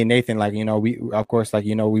for like me and Nathan, like, we of course, like,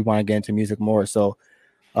 we want to get into music more. So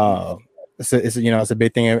it's a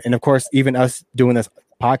big thing. And of course, even us doing this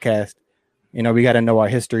podcast, we got to know our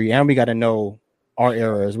history and we got to know our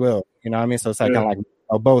era as well. You know what I mean? So it's like kind of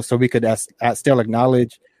like both. So we could still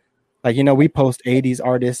acknowledge like, we post 80s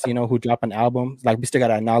artists, who drop an album. Like, we still got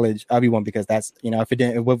to acknowledge everyone because that's, if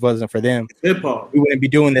it wasn't for them, hip-hop, we wouldn't be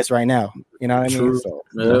doing this right now. You know what I mean? So,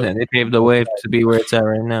 they paved the way to be where it's at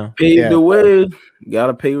right now. Paved the way.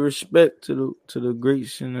 Gotta pay respect to the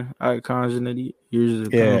greats and the icons in the years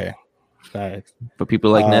ago. Yeah. Facts. But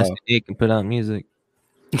people like Nasty Nate can put out music.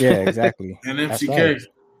 Yeah, exactly. And MCK.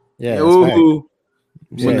 Yeah. Ooh.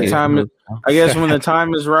 When the time is, I guess when the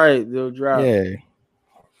time is right, they'll drop. Yeah.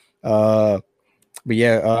 But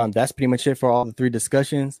yeah, that's pretty much it for all the 3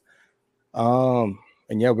 discussions.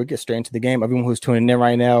 And yeah, we'll get straight into the game. Everyone who's tuning in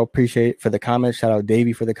right now, appreciate it for the comments. Shout out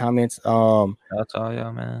Davey for the comments. That's all,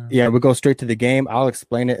 y'all, man. Yeah, we'll go straight to the game. I'll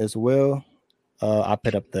explain it as well. I'll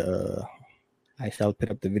put up the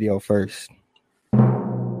video first.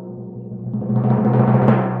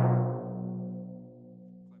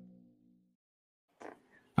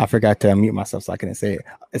 I forgot to unmute myself, so I couldn't say it.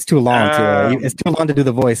 It's too long to do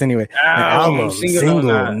the voice anyway.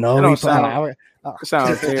 Single, no reply.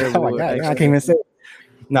 Sounds terrible. Oh my God, I can't even say it.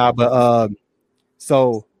 Nah, but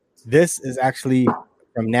so this is actually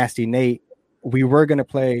from Nasty Nate. We were gonna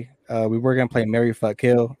play Marry Fuck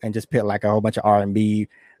Kill and just put like a whole bunch of R&B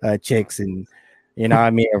chicks and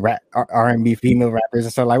rap R&B female rappers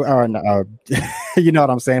and stuff like you know what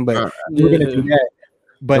I'm saying. But we're gonna do that.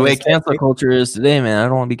 But the way cancel culture is today, man, I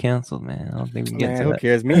don't want to be canceled, man. I don't think we get to who that.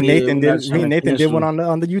 cares? Me and Nathan did one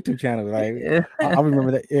on the YouTube channel. Like, I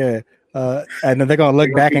remember that. Yeah. And then they're gonna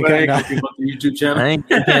look back and the YouTube channel. I ain't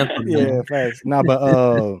canceled. Yeah, facts. No,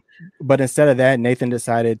 but instead of that, Nathan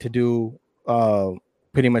decided to do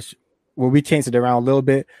pretty much. Well, we changed it around a little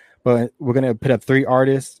bit, but we're gonna put up 3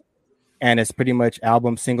 artists, and it's pretty much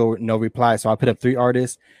album, single, no reply. So I put up 3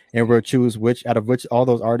 artists, and we'll choose which all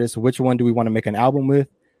those artists, which one do we want to make an album with,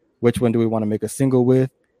 which one do we want to make a single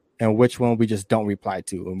with, and which one we just don't reply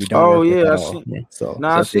to, and we don't. Oh yeah,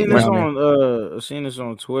 I've seen this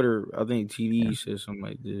on Twitter. I think TV said something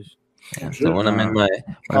like this. Yeah, so when I'm in my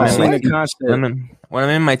my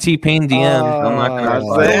T-Pain DM, I'm not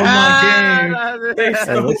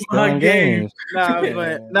gonna games.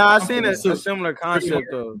 I seen a similar concept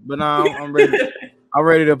though, but now I'm ready. I'm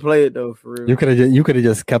ready to play it though, for real. You could have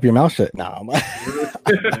just kept your mouth shut. Nah,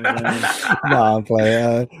 I'm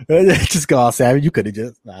playing. Just go all savage. You could have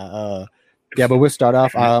just. Yeah, but we'll start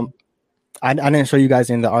off. I didn't show you guys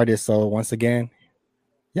in the artist, so once again,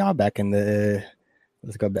 y'all back in the.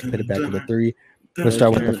 Let's go back. Put it back to the 3. We'll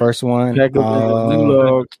start with the first one.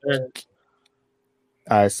 All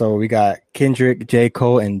right, so we got Kendrick, J.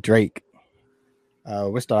 Cole, and Drake.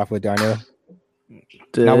 We'll start off with Darnell.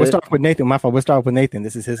 Now we'll start with Nathan. My fault. We'll start with Nathan.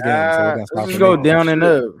 This is his game. So we're gonna start let's go down and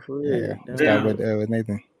up. Yeah, start with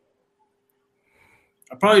Nathan.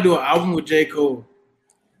 I'll probably do an album with J. Cole.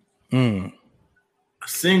 A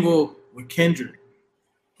single with Kendrick.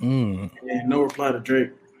 And no reply to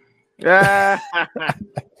Drake. Hey,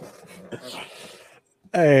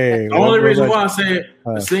 the only reason why I say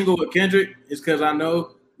a single with Kendrick is because I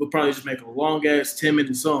know we'll probably just make a long ass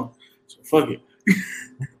 10-minute song. So fuck it.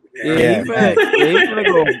 He's gonna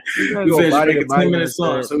go make a 10-minute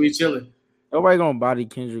song, so we chilling. Nobody gonna body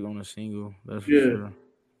Kendrick on a single. That's for sure.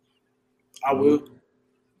 I will.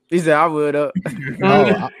 He said I would.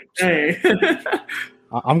 Hey.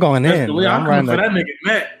 I'm going in. I'm running for that nigga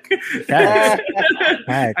Mac.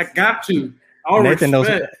 I got to. Nathan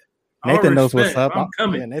knows what's up. I'm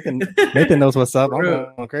coming. Yeah, Nathan knows what's up. I'm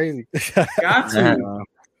going crazy. Got to.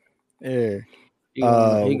 Yeah. He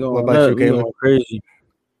what about you, Caleb? Crazy.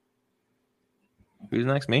 Who's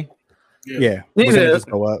next? Me? Yeah. We're gonna just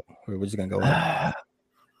go up. We're just gonna go up.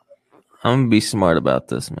 I'm gonna be smart about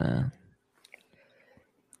this, man.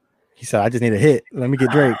 He said, "I just need a hit. Let me get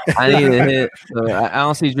Drake." I need a hit. So I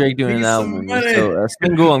don't see Drake doing an album. So a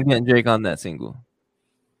single, I'm getting Drake on that single.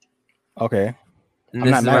 Okay. And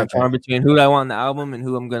this is my torn between who I want on the album and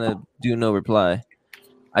who I'm gonna do no reply.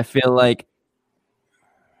 I feel like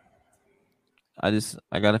I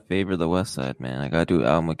gotta favor the West Side, man. I gotta do an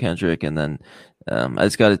album with Kendrick, and then I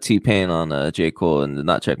just got a T-Pain on J. Cole and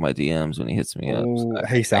not check my DMs when he hits me up. So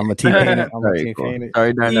hey, so I'm a T-Pain.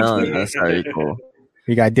 Sorry, Darnell. Sorry, Cole.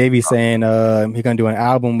 We got Davey saying he's gonna do an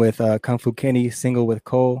album with Kung Fu Kenny, single with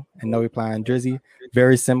Cole, and no reply on Drizzy.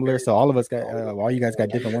 Very similar. So all of us got, all you guys got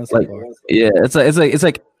different ones. Like, so far. Yeah, it's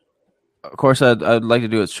like. Of course, I'd like to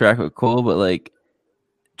do a track with Cole, but like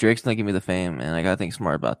Drake's not giving me the fame, man. I gotta think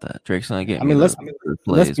smart about that. Drake's not getting. Let's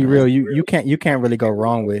be real. You can't really go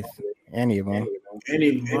wrong with any of them.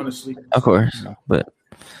 Honestly. Of course, but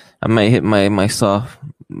I might hit my soft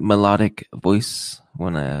melodic voice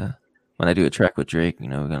when I do a track with Drake. You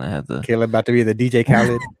know, we're gonna have the Caleb about to be the DJ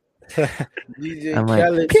Khaled. DJ I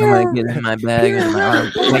Khaled. might get in my bag and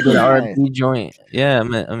I might go to R&B joint. Yeah, I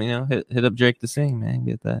mean, hit up Drake to sing, man.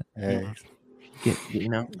 Get that. Hey. Get, you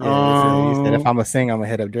know. Yeah, he said if I'm a sing, I'm gonna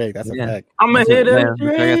hit up Drake. That's a fact. I'm gonna hit up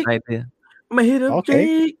Drake. I got the idea. I'm gonna hit up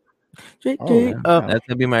Drake. Drake. That's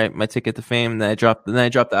gonna be my ticket to fame. Then I dropped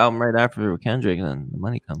the album right after with Kendrick, and then the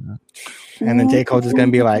money comes out. And then J. Cole just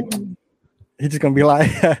gonna be like, he's just gonna be like,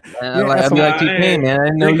 I'll be like, T-Pain, man. I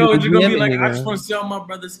didn't know you was gonna be like, me, I just want to see all my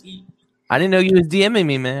brothers eat. I didn't know you was DMing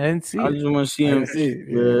me, man. I didn't see. I just want to see him.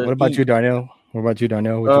 What about you, Darnell?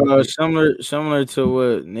 Similar to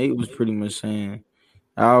what Nate was pretty much saying.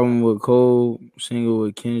 Album with Cole, single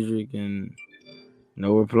with Kendrick, and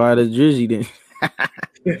no reply to Drizzy. Then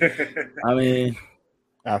I mean,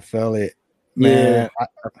 I feel it, man. Yeah,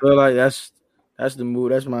 I feel like that's the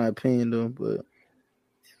mood. That's my opinion, though. But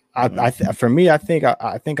for me, I think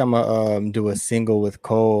I'm gonna do a single with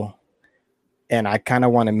Cole, and I kind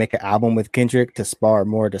of want to make an album with Kendrick to spar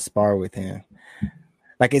with him.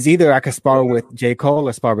 Like it's either I could spar with J. Cole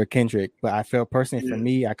or spar with Kendrick, but I feel personally for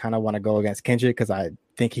me, I kind of want to go against Kendrick because I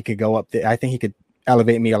think he could go up there. I think he could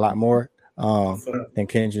elevate me a lot more than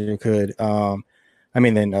Kendrick could.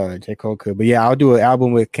 Than J. Cole could. But yeah, I'll do an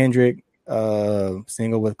album with Kendrick,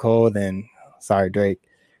 single with Cole. Then sorry, Drake.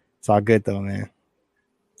 It's all good though, man.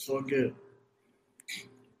 It's all good.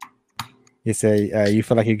 You say you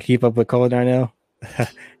feel like you can keep up with Cole, Darnell?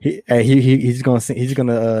 He's gonna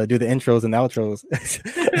do the intros and outros.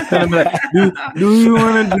 do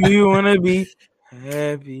you wanna be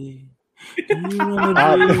happy? Do you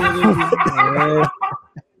wanna be happy?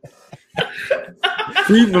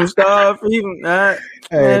 Free from stuff, free from that.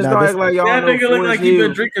 Hey, don't act like y'all that nigga look like he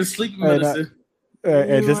been drinking sleeping medicine.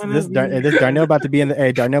 This Darnell about to be in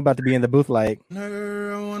the Darnell about to be in the booth like.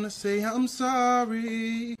 I wanna say I'm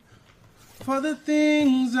sorry for the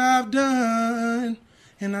things I've done.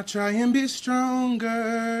 And I try and be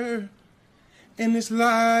stronger in this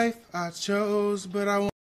life I chose, but I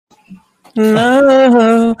want.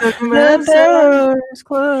 No, I'm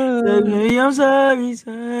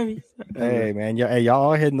sorry. Hey man, y'all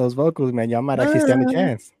all hitting those vocals, man. Y'all might actually stand a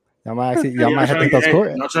chance. Y'all might have to hit those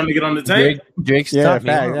chords. Y'all trying to get on the tape? Drake taught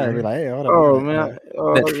me. Yeah, be like, hey, hold on. Oh man,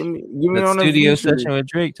 give me on the studio session with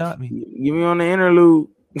Drake taught me. Give me on the interlude.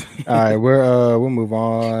 All right, we'll move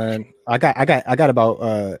on. I got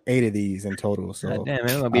about 8 of these in total. So God damn,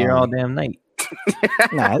 man, I'm gonna be here all damn night.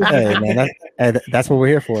 Hey man, that's what we're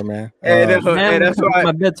here for, man. That's why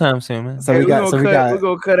my bedtime soon, man. So we're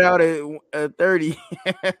gonna cut out at 30.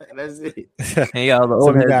 That's it. Hey, y'all, the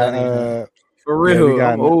old for real.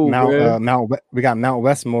 We got Mount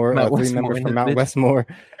Westmore. 3 members from Mount Westmore.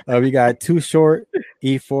 We got Too Short,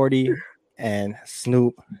 E40, and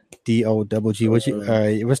Snoop. D-O-double-G. We'll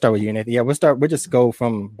start with you, Nathan. Yeah, we'll just go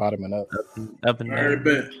from bottom and up and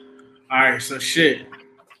down. All right, so shit.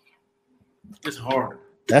 It's hard.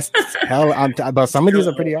 That's hell. But some of these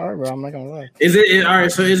are pretty hard, bro. I'm not gonna lie. Is it all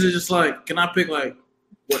right? So is it just like? Can I pick like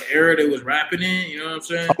what era they was rapping in? You know what I'm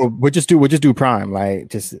saying? Oh, we'll just do prime. Like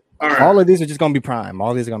just all of these are just gonna be prime.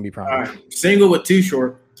 All these are gonna be prime. All right, single with Too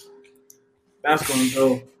Short. That's gonna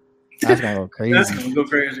go. That's gonna go crazy. That's gonna go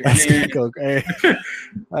crazy.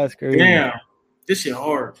 That's crazy. Damn, this shit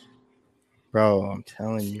hard, bro. I'm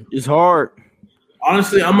telling you, it's hard.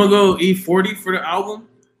 Honestly, I'm gonna go E40 for the album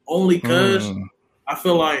only because I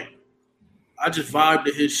feel like I just vibed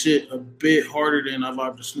to his shit a bit harder than I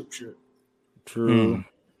vibed to Snoop shit. True.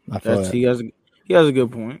 He has a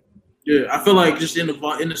good point. Yeah, I feel like just in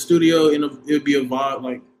the studio, it'd be a vibe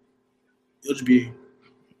like it'll just be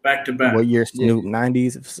back to back. What year Snoop?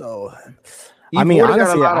 90s. So, I mean,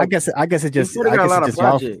 honestly, I guess it's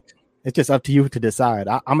just up to you to decide.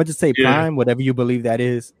 I'm gonna just say prime, whatever you believe that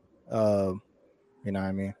is. You know what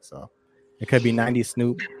I mean? So it could be 90s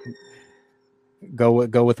Snoop. Go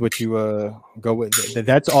with what you go with.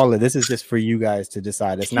 That's all of this is just for you guys to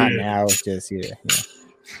decide. It's not now. It's just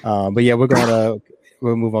but yeah,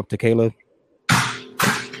 we'll move up to Caleb.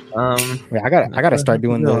 I gotta start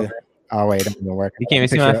doing the. Oh wait, it doesn't work. You can't even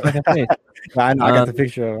see my fucking face. I know. I got the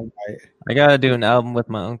picture of him. I gotta do an album with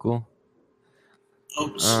my uncle.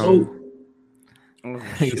 Oh, I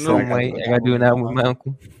gotta do an album with my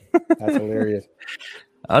uncle. That's hilarious.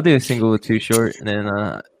 I'll do a single with Too Short, and then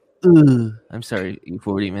I'm sorry,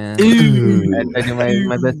 E40, man. I do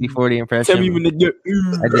my best E40 impression. Tell me when to do.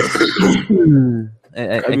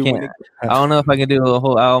 I can't. I don't know if I can do a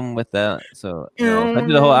whole album with that. So if I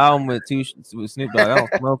do the whole album with Snoop Dogg, I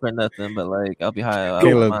don't smoke or nothing. But like, I'll be high. I'll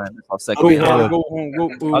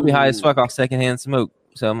be high as fuck off secondhand smoke.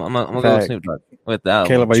 So I'm gonna go with Snoop Dogg with the album.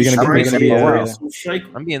 Caleb, are you gonna be?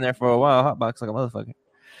 I'm being there for a while. Hotbox like a motherfucker.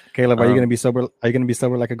 Caleb, are you gonna be sober? Are you gonna be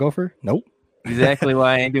sober like a gopher? Nope. Exactly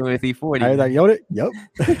why I ain't doing with E40. I was like, Yoda. Yep.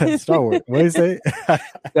 Star Wars. What do you say?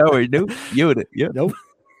 Star Wars. Nope. Yoda. Yep. Nope.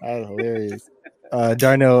 That was hilarious.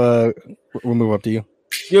 Darnell, we'll move up to you.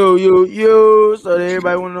 Yo. So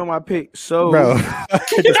everybody want to know my pick. So, bro,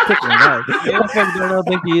 just picking right. Darnell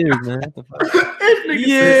think he is, man. What the fuck?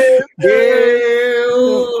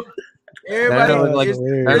 Everybody, it's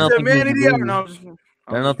a man of the hour. No,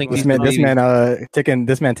 I don't think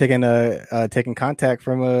this man taking contact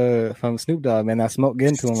from Snoop Dogg, man. That smoke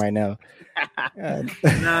getting to him right now.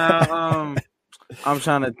 I'm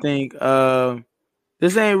trying to think.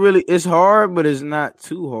 This ain't really. It's hard, but it's not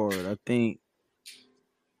too hard. I think.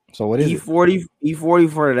 So what is E40?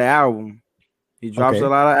 E40 for the album. He drops a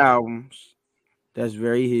lot of albums. That's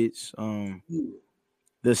very hits.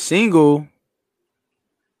 The single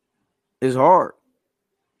is hard.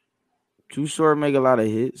 Too Short make a lot of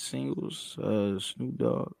hit singles. Snoop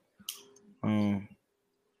Dogg. I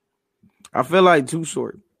feel like Too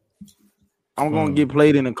Short. I'm gonna get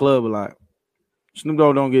played in the club a lot. Snoop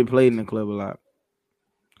Dogg don't get played in the club a lot.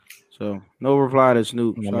 So no reply to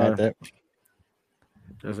Snoop. Sorry.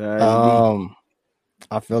 That's I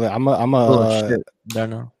feel that I'm a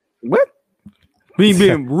don't know what. We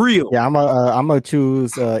being real. Yeah, I'm gonna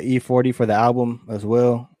choose E40 for the album as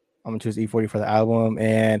well. I'm gonna choose E40 for the album,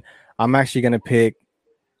 and I'm actually gonna pick.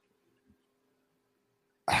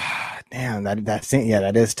 Damn,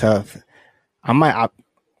 that is tough. I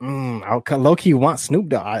low key want Snoop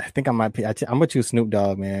Dogg. I think I might. I'm gonna choose Snoop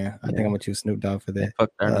Dogg, man. I think I'm gonna choose Snoop Dogg for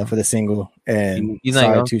the single. And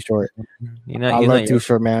sorry, Too Short. I love Too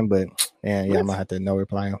Short, man, but yeah, I'm gonna have to no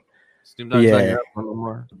reply him. Snoop Dogg's not your album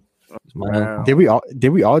more. Wow. Did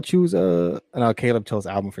we all choose? No, Caleb chose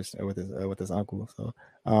album with his uncle. So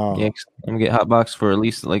yeah, I'm gonna get Hotbox for at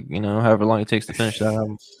least however long it takes to finish that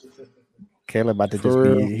album. Caleb about to just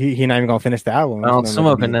be he not even gonna finish the album. I'm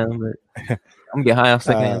smoking now, but I'm gonna get high off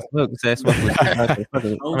secondhand smoke. I smoke. I'm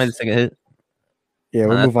gonna take a hit. Yeah,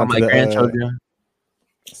 we'll move on to the grandchildren.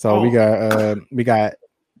 So we got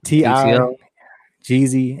T.I.,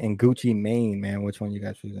 Jeezy, and Gucci Mane. Man, which one you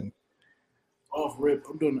guys choosing? Off rip,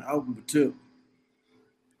 I'm doing the album for Tip.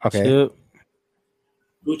 Okay. Tip.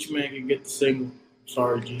 Gucci Mane can get the single.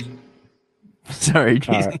 Sorry, Jeezy. Sorry,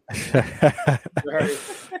 Jeezy.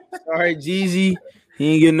 Sorry, Jeezy.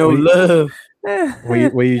 He ain't getting no love.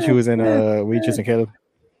 What you choosing? What you choosing, Caleb?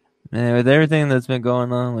 Man, with everything that's been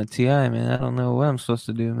going on with T.I., man, I don't know what I'm supposed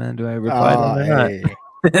to do, man. Do I reply to him or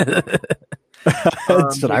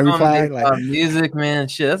not? Should I reply? Music, man.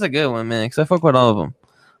 Shit, that's a good one, man. Because I fuck with all of them.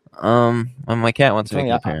 My cat wants to make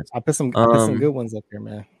an appearance. I put some good ones up here,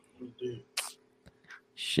 man.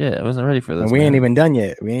 Shit, I wasn't ready for this. And we ain't even done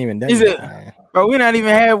yet. Bro, we're not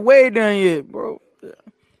even halfway done yet, bro.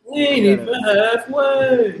 We ain't even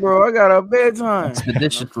halfway, bro. I got a bedtime.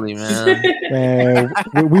 Expeditiously, man.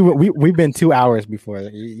 We've been 2 hours before.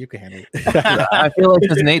 You can handle it. I feel like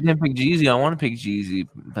since Nate didn't pick Jeezy, I want to pick Jeezy,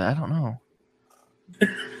 but I don't know.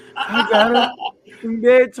 I got a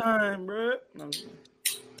bedtime, bro.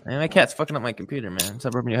 Man, my cat's fucking up my computer, man.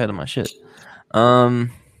 Stop rubbing your head on my shit.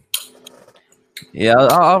 Yeah,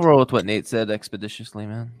 I'll roll with what Nate said expeditiously,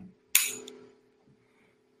 man.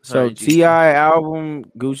 So T.I. album,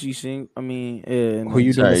 Gucci sing. I mean, who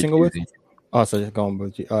you doing the single with? Oh, so just going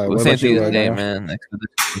with Gucci. All right, same thing as name, man.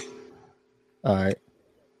 All right.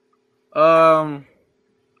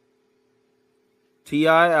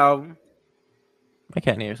 T.I. album. I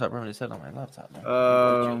can't hear. Stop rubbing his head on my laptop,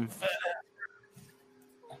 man.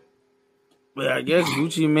 But I guess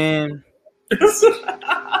Gucci Mane.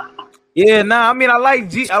 Yeah, I mean I like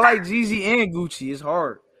Jeezy and Gucci. It's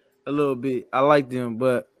hard a little bit. I like them,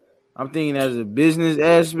 but I'm thinking as a business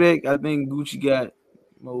aspect, I think Gucci got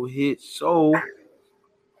more hits. So I'm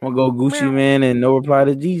gonna go Gucci Mane and no reply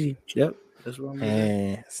to Jeezy. Yep, that's what I'm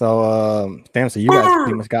doing. So so you guys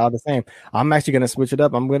pretty much got all the same. I'm actually gonna switch it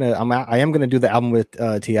up. I am gonna do the album with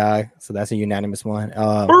T.I., so that's a unanimous one.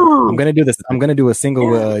 I'm gonna do this. I'm gonna do a single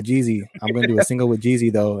with Jeezy. I'm gonna do a single with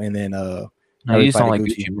Jeezy though, and then no, you sound like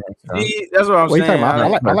Gucci Mane. So. That's what I'm saying. Talking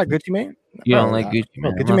about? I like Gucci Mane. You don't like Gucci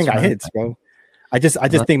Mane. Gucci Mane got hits, bro. I just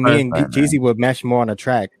think me and Jeezy would mesh more on a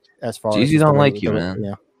track as far Jeezy as don't like you, man.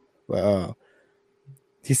 Yeah. Well,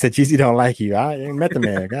 he said Jeezy don't like you. I ain't met the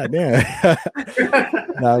man. God damn.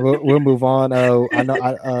 Nah, we'll move on. I know.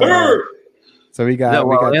 So we got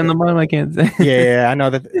in the bottom. I can't say. Yeah, I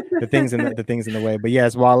know that the things in the way, but yeah,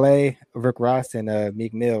 it's Wale, Rick Ross, and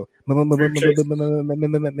Meek Mill.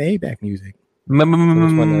 Maybach music.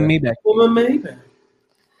 Maybach.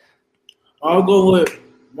 I'll go with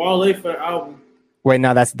Wale for the album. Wait,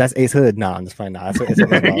 no, that's Ace Hood. No, I'm just playing. No, it's Tricks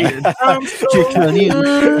on you.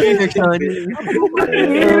 Tricks on you.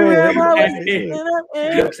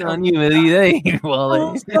 Tricks on you, Eddie.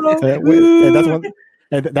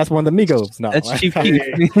 That's one of the Migos. No, that's Chief Keef.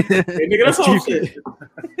 Nigga, that's all shit.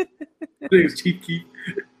 Nigga's Chief Keef.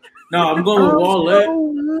 No, I'm going with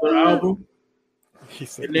Wale for the album,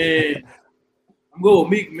 and then I'm going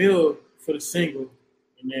with Meek Mill for the single,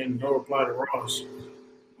 and then No Reply to Ross.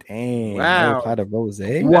 Dang! Wow. No Reply to Rose.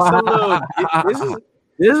 Wow.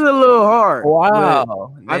 This is a little hard.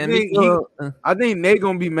 Wow. I think Nate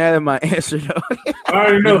gonna be mad at my answer though. I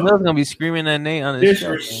already know. Mill's gonna be screaming at Nate on his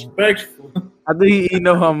disrespectful. I think he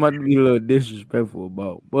know how much to be a little disrespectful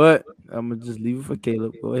about, but I'm gonna just leave it for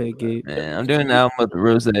Caleb. Go ahead, Gabe. Man, I'm doing an album with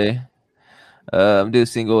Rose. I'm doing a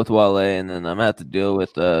single with Wale, and then I'm gonna have to deal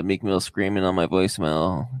with Meek Mill screaming on my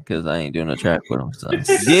voicemail because I ain't doing a track with him. So. Yeah,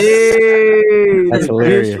 that's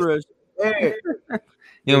hilarious.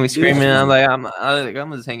 You know me screaming. I'm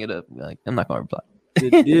gonna just hang it up. Like, I'm not gonna reply.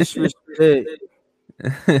 The disrespect.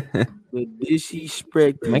 The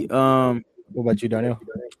disrespect. What about you, Darnell?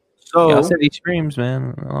 So y'all said he screams,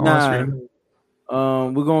 man. We're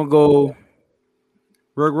gonna go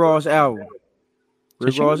Rick Ross album.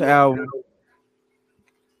 Rick Ross album.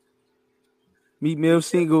 Meek Mill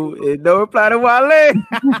single. And No Reply to Wale.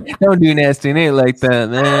 Don't do Nasty Nate like that,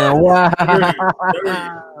 man. Wow.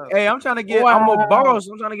 Hey, I'm trying to get. I'm a boss.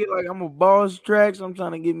 I'm trying to get I'm a boss tracks. I'm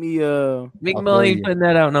trying to get me. Meek Mill ain't putting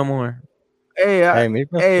that out no more. Hey, we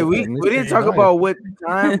didn't talk about what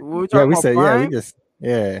time. We said Prime.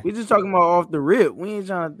 We just talking about off the rip. We ain't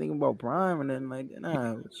trying to think about Prime and then like that.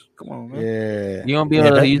 Nah, come on, man. Yeah, you won't be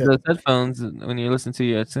able to use those headphones when you listen to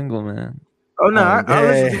your single, man. Oh no,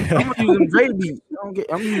 I'm using Dre beats.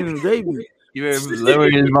 I'm using Dre beats. You were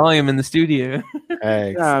lowering his volume in the studio.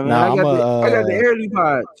 Hey, nah, man, I got the Airly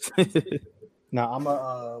pods. Now I'm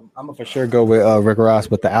a for sure go with Rick Ross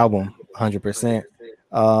with the album, 100%.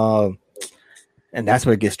 And that's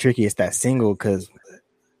where it gets tricky. It's that single because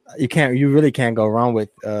you really can't go wrong with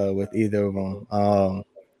either of them.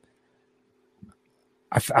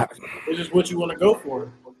 It's just what you want to go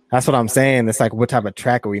for. That's what I'm saying. It's like, what type of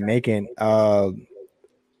track are we making? I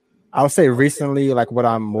would say recently, like what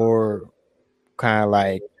I'm more kind of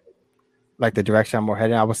like the direction I'm more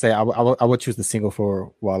heading. I would say I would choose the single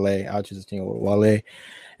for Wale. I'll choose the single with Wale.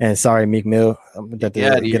 And sorry, Meek Mill. Get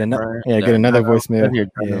another voicemail.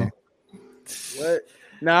 Yeah. What?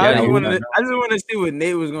 I just want to see what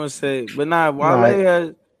Nate was gonna say. But Wale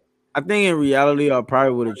has. I think in reality, I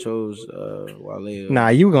probably would have chose Wale. Nah,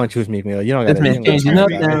 you were gonna choose Meek Mill. You don't got this man changing up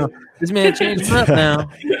now. This man changing up now.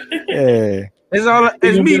 Yeah,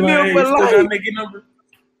 it's Meek Mill for life.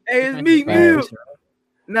 Hey, it's Meek Mill.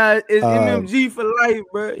 Nah, it's MMG for life,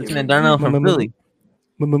 bro. This man Darnell from Philly.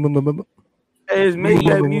 Hey, it's make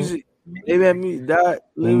that music. Maybe that music die.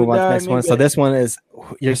 Move on to the next one. So this one is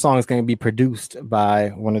your song is going to be produced by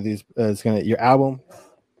one of these. It's gonna your album.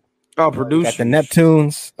 Oh, produced got the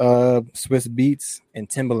Neptunes, Swiss Beats, and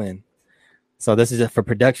Timbaland. So this is just for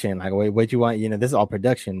production. Like, what you want? You know, this is all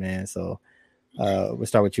production, man. So we'll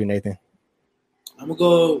start with you, Nathan. I'm gonna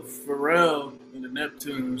go Pharrell and the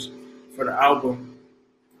Neptunes for the album.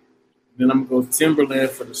 Then I'm gonna go Timbaland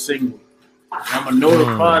for the single. I'm gonna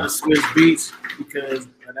notify the Swiss Beats because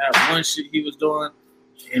of that one shit he was doing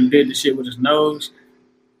and did the shit with his nose.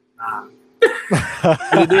 Nah.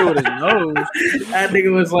 What he did with his nose? That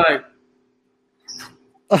nigga was like,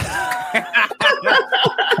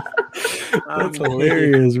 that's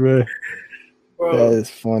hilarious, bro. That is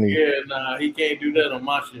funny. Yeah, nah, he can't do that on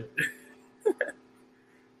my shit.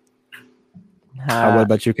 What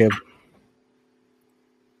about you, Kev?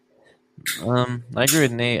 I agree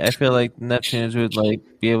with Nate. I feel like Neptunes would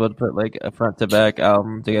be able to put a front to back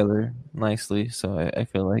album together nicely. So I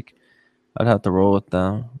feel like I'd have to roll with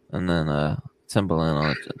them, and then Timbo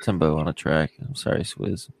on a track. I'm sorry,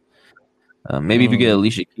 Swizz. Maybe if you get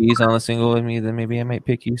Alicia Keys on a single with me, then maybe I might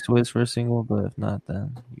pick you, Swizz, for a single. But if not,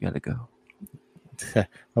 then you gotta go. How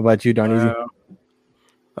about you, Darneezy?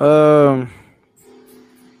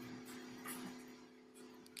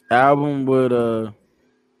 Album with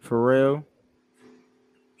Pharrell,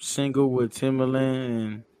 single with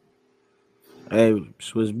Timbaland, and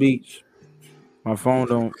Swiss Beats. My phone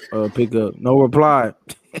don't pick up. No reply.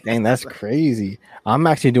 Dang, that's crazy. I'm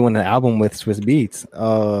actually doing an album with Swiss Beats.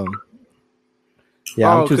 I'm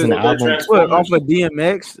choosing the album. What, off of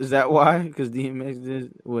DMX? Is that why? Because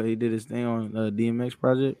DMX he did his thing on DMX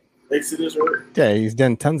project. Exodus, right? Yeah, he's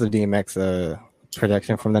done tons of DMX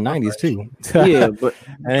production from the 90s too. Yeah, but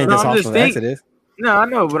and just off of Exodus. No, I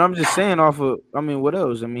know, but I'm just saying off of. I mean, what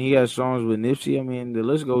else? I mean, he has songs with Nipsey. I mean, the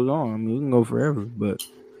list goes on. I mean, we can go forever, but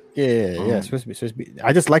Swiss Beats.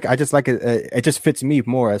 I just like it. It just fits me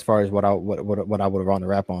more as far as what I would have on the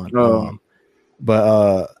rap on.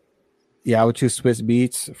 But I would choose Swiss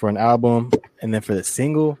Beats for an album, and then for the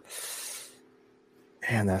single,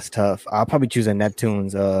 man, that's tough. I'll probably choose a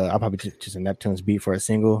Neptune's. I'll probably choose a Neptune's beat for a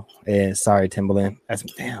single. And sorry, Timbaland.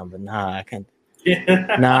 But nah, I can't.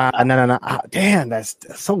 Nah. Damn, that's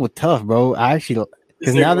so tough, bro. I actually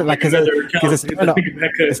because now that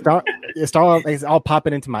it's all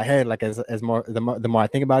popping into my head like as more the more I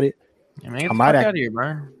think about it. Yeah, man, I might out of here,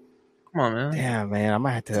 bro. Come on, man. Damn, man, I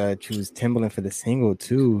might have to choose Timbaland for the single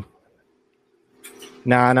too.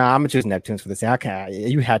 Nah, I'm gonna choose Neptunes for the single. I can't.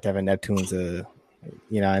 You had to have a Neptunes.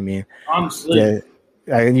 You know what I mean? Honestly, yeah.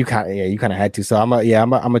 You kind of had to. So I'm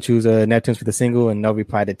gonna choose Neptunes for the single and no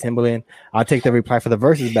reply to Timbaland. I'll take the reply for the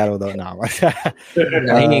versus battle though. No, he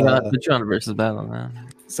ain't gonna put you on the versus battle, man.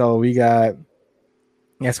 So we got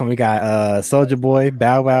Soulja Boy,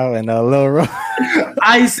 Bow Wow, and Lil Ro.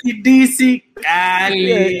 ICDC.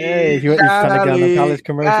 Hey, you trying to get on the college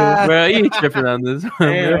commercial? Bro, you ain't tripping on this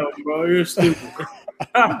one, bro. You're stupid.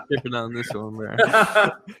 Tripping on this one, bro.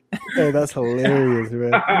 Hey, that's hilarious, bro.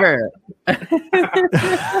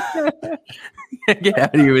 Get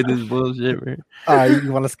out of here with this bullshit, bro.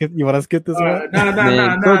 You want to skip this one? No.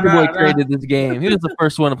 Soulja Boy created this game. He was the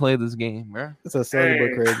first one to play this game, bro. It's a Soulja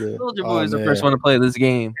Boy created. Soulja Boy is the first one to play this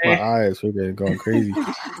game. My eyes are going crazy.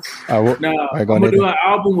 I'm gonna do an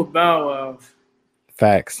album with Bow Wow.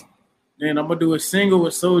 Facts. And I'm gonna do a single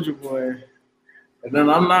with Soulja Boy. And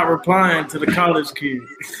then I'm not replying to the college kid.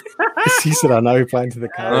 He said I'm not replying to the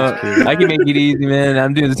college kid. I can make it easy, man.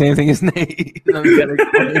 I'm doing the same thing as Nate. I'm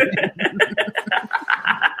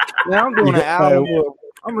doing an album.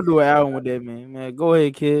 I'm gonna do an album with that man. Go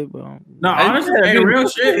ahead, kid. Bro. No, honestly, real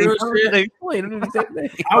shit. I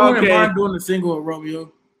wouldn't mind doing the single with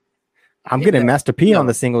Romeo. I'm getting Master P on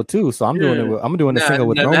the single too, so I'm doing the single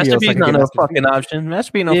with Romeo. Master P's not no fucking option.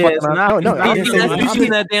 Master P no fucking option. No, you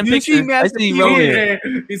seen that damn picture? I see Romeo.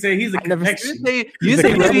 He said he's a connection. You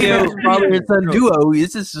say Romeo, father and son duo.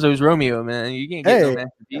 This just shows Romeo, man. You can't get no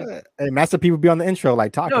Master P. Hey, Master P would be on the intro,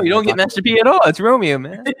 like talking. No, you don't get Master P at all. It's Romeo,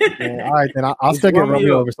 man. All right, then I'll still get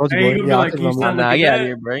Romeo over Soulja Boy. Yeah, nah, get out of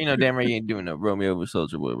here, bro. You know damn right you ain't doing no Romeo over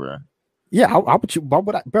Soulja Boy, bro. Yeah, why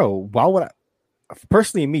would I?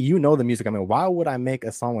 Personally, me, you know the music. I mean, why would I make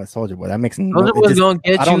a song with Soulja Boy? That makes no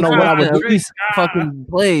sense. I don't know what I would do. Fucking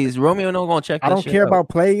plays. Romeo not gonna check. I don't care about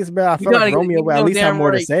plays, bro. I feel like Romeo will at least have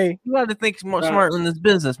more to say. You got to think more smart in this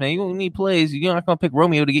business, man. You don't need plays. You're not gonna pick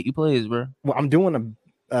Romeo to get you plays, bro. Well, I'm doing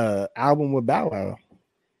a album with Bow Wow.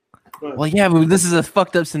 Well, yeah, but this is a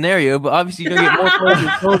fucked up scenario. But obviously, you're gonna get more plays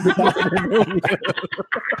with Soulja Boy than Romeo.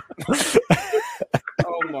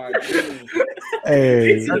 Oh my goodness.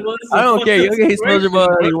 Hey, I don't care. You can hate Soulja Boy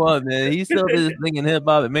all you want, man. He still did his thing in hip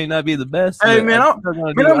hop. It may not be the best. Hey, man, I'm the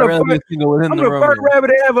first rapper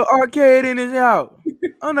to have an arcade in his house.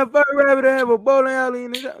 I'm the first rapper to have a bowling alley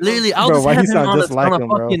in his house. Literally, I'll just have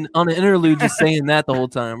him on an interlude just saying that the whole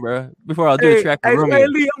time, bro. Before I'll do a track with Romeo. Hey,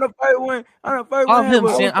 Lee, I'm the first one. I'll have him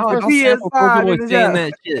sample Soulja Boy saying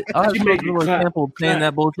that shit. I'll have Soulja Boy sample saying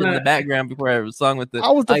that bullshit in the background before I have a song with the. I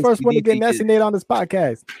was the first one to get Nasty Nate on this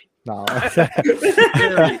podcast. No, I'll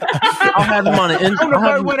have him on an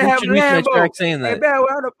track saying that. Hey, Bow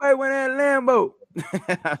Wow, the first one at Lambo.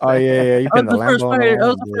 Oh yeah, you I was the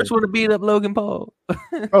first one to beat up Logan Paul.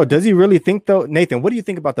 Oh, does he really think though, Nathan? What do you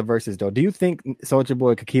think about the verses though? Do you think Soulja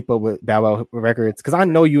Boy could keep up with Bow Wow records? Because I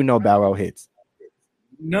know you know Bow Wow hits.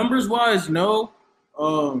 Numbers wise, no.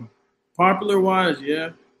 Popular wise,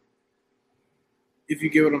 yeah. If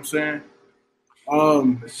you get what I'm saying.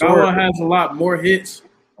 Bow Wow has a lot more hits.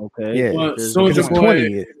 Okay. Yeah. But Soulja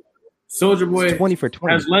Boy 20 for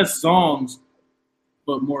 20 has less songs,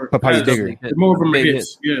 but more. But probably bigger. More from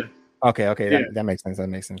hits. Yeah. Okay. Yeah. That makes sense.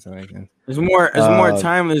 It's more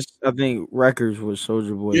timeless. I think records with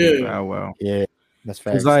Soulja Boy. Yeah. Bow Wow. Yeah, that's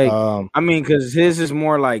facts. Like, I mean, because his is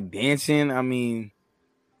more like dancing. I mean,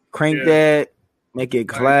 crank that, make it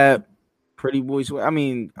clap. Pretty Boy Sweat. I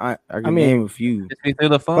mean, I can name a few. Kiss Me Through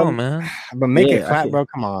the Phone, man. But make it clap, bro.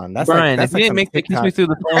 Come on. That's Brian, that's if you didn't make the Kiss Me Through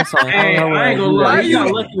the Phone song, I ain't gonna lie. You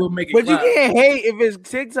got lucky with making But clap. you can't hate if it's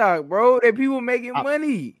TikTok, bro. That people making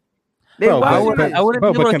money. I wouldn't be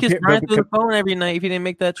able to kiss Brian through the phone every night if you didn't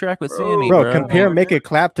make that track with Sammy, bro. Compare Make It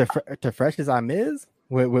Clap to Fresh as I Miss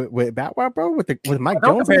with Bow Wow, bro. With Mike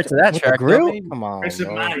Jones. Compared to that track, grill. Come on, you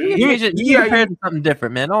compare it to something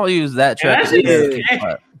different, man. I'll use that track.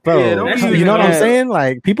 Bro, you know what I'm saying?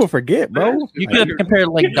 Like people forget, bro. You could have compared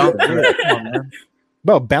like Dr. Dre. Come on, man.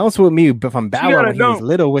 Bro, bounce with me, but from Bow Wow when he was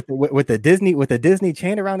little with the Disney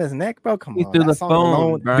chain around his neck, bro. Come on, through the song phone,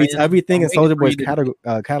 alone Brian. beats everything in Soulja Boy's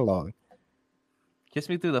catalog. Kiss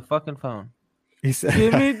me through the fucking phone. He said,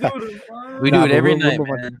 Give me through the phone. We do it every night,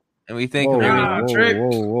 man. And we think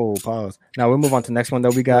whoa, pause. Now we'll move on to the next one though.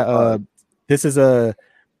 We got this is of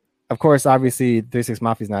course, obviously 3 6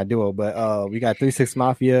 Mafia is not a duo, but we got 3 6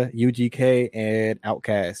 Mafia, UGK, and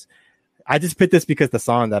Outkast. I just picked this because the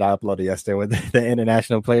song that I uploaded yesterday with the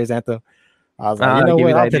International Players Anthem. I was like, you know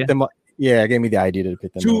what? I'll pick them up. Yeah, it gave me the idea to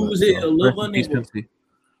pick them up. Choose it, a little nigga.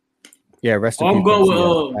 Yeah, rest in peace. I'm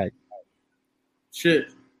going with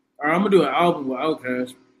shit. All right, I'm gonna do an album with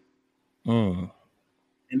Outkast.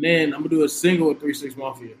 And then I'm gonna do a single with 3 6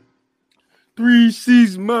 Mafia. 3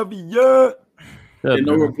 6 Mafia. And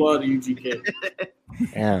no reply to UGK.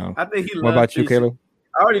 Damn. I think he. What about you, Caleb?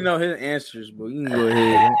 I already know his answers, but you can go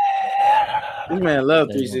ahead. This man love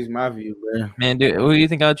 3 6 Mafia, bro. Man, dude, who do you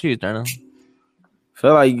think I'll choose, Darnell?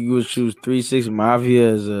 Feel like you would choose 3 6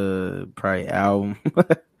 Mafia as a probably album.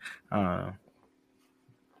 I don't know.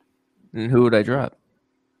 And who would I drop?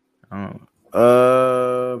 I don't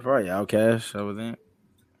know. Probably Outkast, I would think.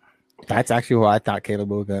 That's actually what I thought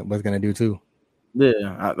Caleb was gonna do too.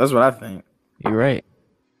 Yeah, that's what I think. You're right.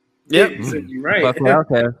 Yep, you're right.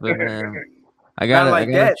 Outkast, but man, I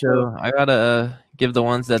gotta give the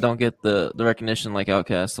ones that don't get the recognition like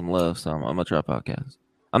Outkast some love. So I'm gonna drop Outkast.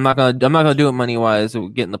 I'm not gonna do it money wise or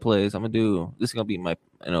getting the plays. This is gonna be my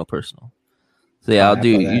personal. So yeah, I'll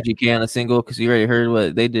do UGK on a single because you already heard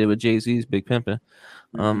what they did with Jay-Z's Big Pimpin'.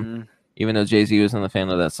 Even though Jay-Z wasn't a fan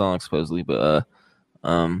of that song supposedly, but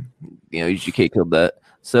UGK killed that.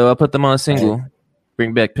 So I'll put them on a single,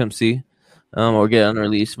 bring back Pimp C, or get an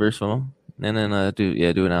unreleased verse from them, and then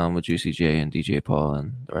do an album with Juicy J and DJ Paul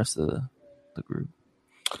and the rest of the group.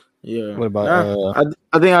 Yeah. What about?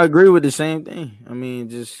 I think I agree with the same thing. I mean,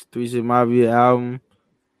 just 3 6 Mafia album,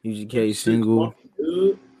 UGK single,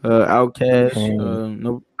 Outkast.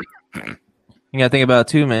 Nope. You gotta think about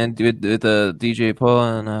it too, man. With DJ Paul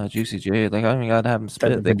and Juicy J, like I don't even gotta have them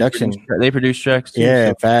spit. They produce tracks too. Yeah,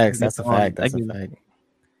 so facts. That's a fact. That's a fact.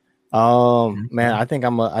 Man, I think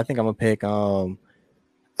I'm gonna pick an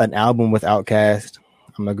album with Outkast.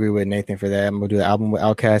 I'm gonna agree with Nathan for that. I'm gonna do the album with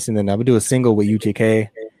Outkast, and then I'm gonna do a single with UGK.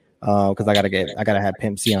 Because I gotta have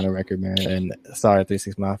Pimp C on the record, man. And sorry, 3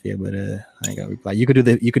 6 Mafia, but I ain't gonna reply. You could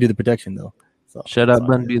do the production though. So shout out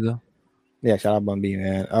Bun B though. Yeah, shout out Bun B,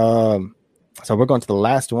 man. So we're going to the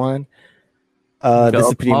last one. This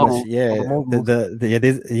is pretty much this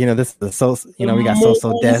is the we got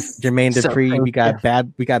So Death, Jermaine Dupri, we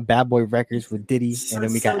got Bad Boy Records with Diddy, and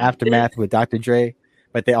then we got Aftermath with Dr. Dre,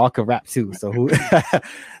 but they all could rap too. So who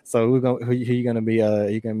you gonna be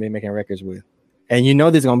making records with? And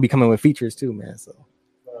this is gonna be coming with features too, man. So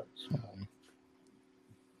all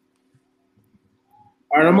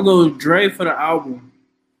right, I'm gonna go with Dre for the album.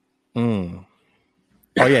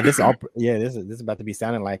 Oh yeah, this is about to be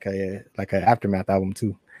sounding like an Aftermath album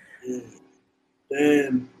too. Yeah.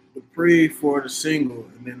 Then Dupree for the single,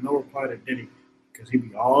 and then no reply to Diddy because he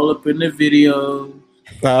be all up in the videos.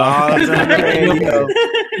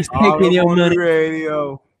 He's taking your money,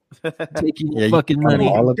 radio. Taking your fucking money.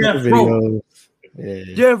 All up in the videos. Yeah.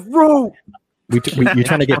 Jeff Rowe. You're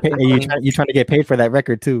trying to get paid. You trying to get paid for that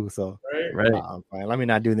record too. So right. Fine. Let me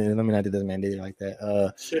not do this. Man, did it like that.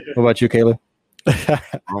 What about you, Caleb?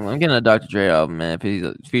 I'm getting a Dr. Dre album, man. If he's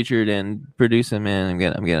featured and producing, man, I'm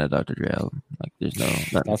getting a Dr. Dre album. Like there's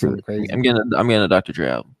that's really crazy. I'm getting a Dr. Dre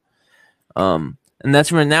album. And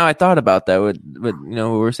that's when now I thought about that with what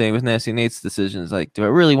we're saying with Nasty Nate's decisions. Like, do I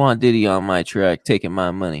really want Diddy on my track taking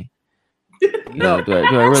my money? Do I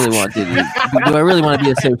really want Diddy? Do I really want to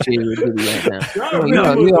be associated with Diddy right now?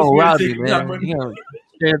 You gonna rob me, man. You gonna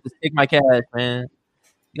straight up just take my cash, man.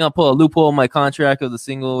 You gonna pull a loophole in my contract of the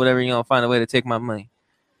single, whatever. You gonna find a way to take my money.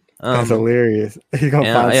 That's hilarious. You're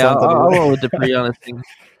gonna find something. I'll roll with Dupree on a single.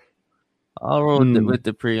 I'll roll with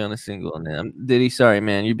Dupree on a single. And then Diddy, sorry,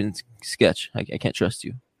 man, you've been sketch. I can't trust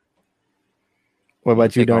you. What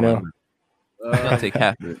about you, Darnell? I'll take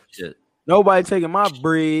half of it. Shit. Nobody taking my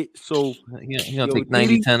bread, so you gonna take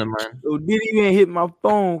 90-10 of mine. So Diddy even hit my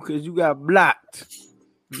phone because you got blocked.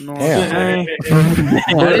 You know what I'm saying?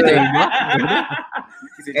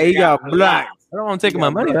 Hey, he got blocked. I don't want to take my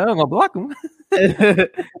money. I don't gonna block him.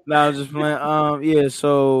 No, I'm just playing. Yeah.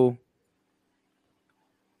 So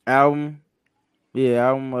album,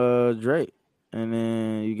 Drake, and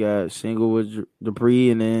then you got single with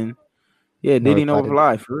Dupree, and then Diddy No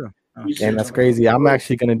Reply for real. And that's crazy. I'm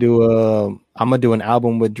actually gonna do an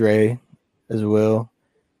album with Dre as well.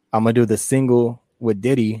 I'm gonna do the single with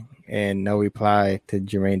Diddy, and no reply to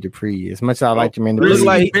Jermaine Dupri. As much as I like Jermaine Dupri, looked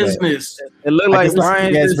like business. It looked like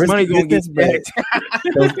Ryan's money gonna get back.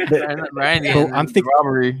 I'm thinking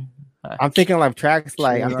robbery. I'm thinking like tracks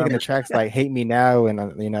like I'm thinking of tracks like "Hate Me Now" and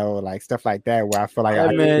like stuff like that where I feel like like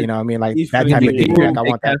that type of thing. Like, I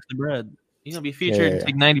want that. The bread. You're gonna be featured and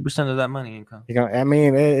take 90% of that money income. I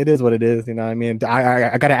mean, it is what it is. You know what I mean?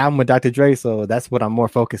 I got an album with Dr. Dre, so that's what I'm more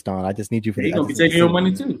focused on. I just need you for He's gonna be taking your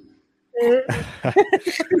money too.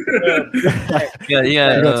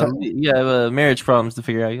 Marriage problems to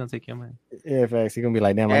figure out. You're gonna take your money. Yeah, facts. You're gonna be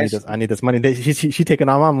like, damn, I need this money. She taking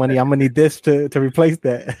all my money. I'm gonna need this to replace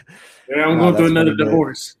that. Yeah, I'm going through another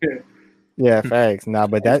divorce. Yeah, facts.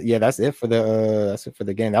 But that's it for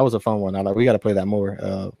the game. That was a fun one. We got to play that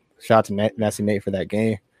more. Shout out to Nasty Nate for that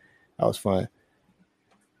game. That was fun.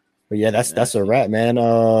 But yeah, that's a wrap, man.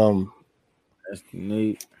 That's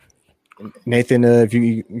Nate. Nathan, if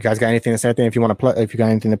you guys got anything to say, if you want to plug, if you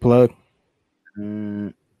got anything to plug,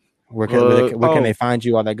 where can they find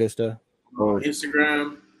you? All that good stuff.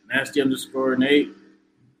 Instagram, nasty_Nate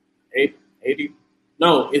 80.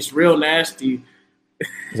 No, it's real nasty.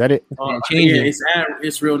 Is that it?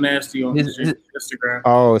 It's real nasty on Instagram.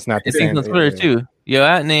 Oh, it's not the same. It's on Twitter too. Your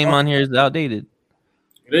at name on here is outdated.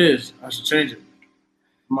 It is. I should change it.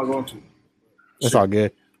 I'm not going to. It's all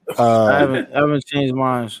good. I haven't changed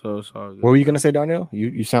mine, so it's all good. What were you gonna say, Darnell?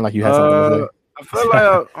 You sound like you had something to say. I feel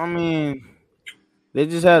like they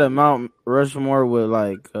just had a Mount Rushmore with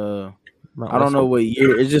like I don't know what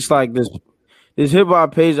year. It's just like this hip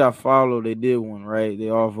hop page I follow. They did one, right? They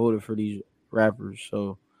all voted for these rappers.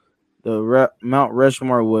 So the Mount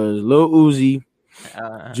Rushmore was Lil Uzi,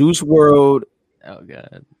 Juice WRLD. Oh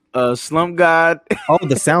god. Slump God. Oh,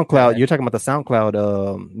 the SoundCloud. You're talking about the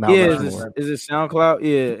SoundCloud. Mount Rushmore. Is it SoundCloud?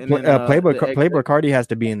 Yeah. And then, Playboy Cardi has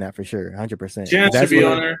to be in that for sure, 100%. Chance should be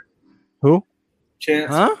on there. Who?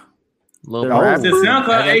 Chance. Huh? He said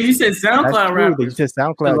SoundCloud. Hey, he said SoundCloud rapper. He said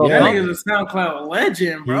SoundCloud. That nigga's a SoundCloud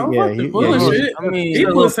legend, bro. What the bullshit? He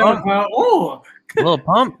put SoundCloud on. Lil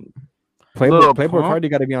Pump. Playboy Cardi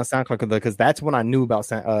got to be on SoundCloud because that's when I knew about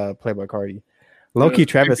Playboy Cardi. Low-key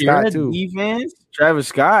Travis Scott too. Defense? Travis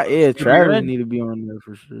Scott, yeah, Travis need to be on there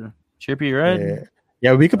for sure. Trippie Redd.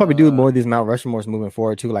 Yeah, we could probably do more of these Mount Rushmores moving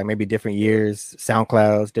forward too, like maybe different years,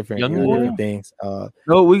 SoundClouds, different things.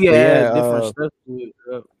 No, we can add different stuff to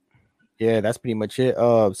it. Yeah, that's pretty much it.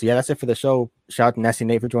 So yeah, that's it for the show. Shout out to Nasty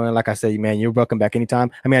Nate for joining. Like I said, man, you're welcome back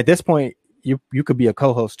anytime. I mean, at this point, you could be a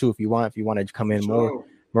co-host too if you want to come in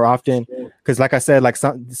more often. Because like I said, like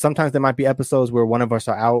sometimes there might be episodes where one of us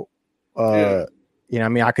are out. You know what I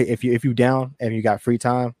mean? I could if you down and you got free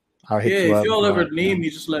time, I'll hit you up. If y'all ever need me,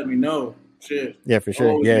 just let me know. Shit. Yeah, for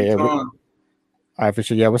sure. All right, for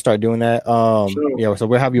sure. Yeah, we'll start doing that. Yeah, so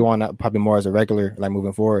we'll have you on probably more as a regular, like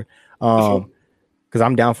moving forward. Because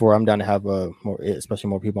I'm down to have more, especially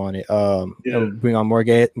more people on it. Bring on more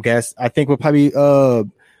guests. I think we're probably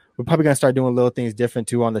gonna start doing little things different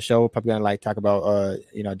too on the show. We're probably gonna like talk about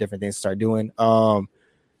different things to start doing.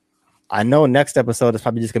 I know next episode is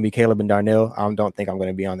probably just gonna be Caleb and Darnell. I don't think I'm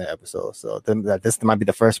gonna be on that episode, so this might be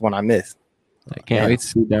the first one I miss. I can't wait to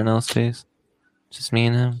see Darnell's face. Just me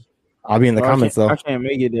and him. I'll be in the comments though. I can't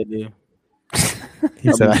make it that day.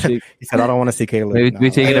 He said I don't want to see Caleb. We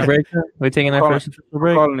taking a break. We're taking our first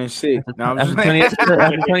break. Calling it sick. After 20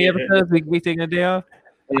 episodes, we taking a day off.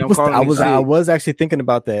 I was actually thinking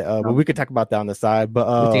about that, but we could talk about that on the side.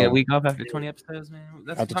 But we take a week off after 20 episodes, man.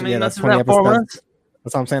 That's 20 episodes. 4 months.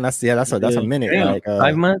 That's what I'm saying. That's a minute. Damn, like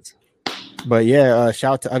 5 months. But yeah,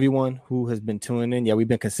 shout out to everyone who has been tuning in. Yeah, we've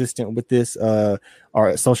been consistent with this.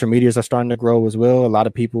 Our social medias are starting to grow as well. A lot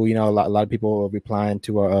of people, a lot of people are replying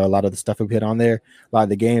to a lot of the stuff we put on there, a lot of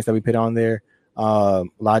the games that we put on there, a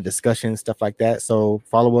lot of discussions, stuff like that. So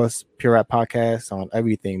follow us, Pure Rap Podcast, on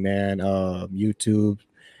everything, man. YouTube,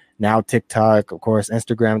 now TikTok, of course,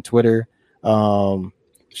 Instagram, Twitter.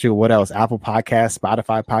 What else? Apple Podcasts,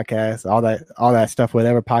 Spotify Podcasts, all that stuff.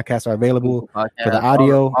 Whatever podcasts are available for the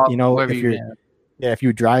audio, if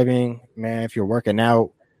you're driving, man, if you're working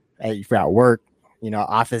out, if you're at work,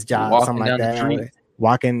 office job, something like that,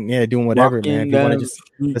 walking, doing whatever, man. If you want to just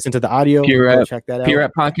listen to the audio, check that out. Pure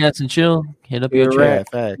Rap Podcast and chill. Hit up your chat.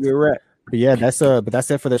 But yeah, that's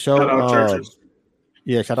it for the show. Shout out churches.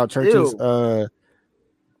 Yeah, shout out churches.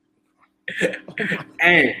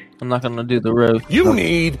 Hey, I'm not gonna do the road. You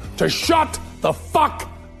need to shut the fuck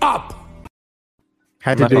up.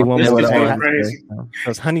 Had to do one more.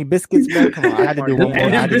 Those honey biscuits, man. Come on, I had to do one more.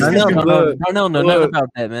 I don't know nothing about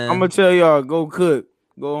that, man. I'm gonna tell y'all, go cook,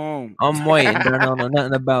 go home. I'm waiting. I don't know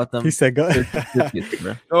nothing about them. He said, "Go,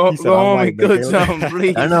 go home and cook something,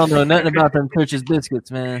 please." I don't know nothing about them Church's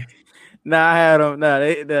biscuits, man. Nah, I had them. Nah,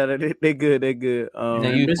 they good. They good.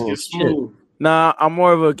 Biscuit smooth. Nah, I'm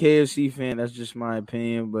more of a KFC fan. That's just my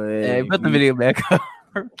opinion. But hey, put the video back up.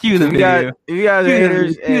 Cue the video. If you guys are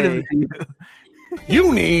haters, hey.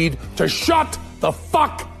 You need to shut the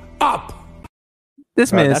fuck up.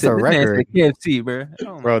 This man said KFC, bro.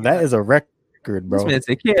 Bro, that is a record, bro. This man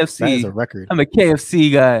said KFC. That is a record. I'm a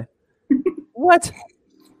KFC guy. What?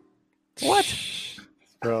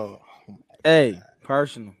 Bro. Hey,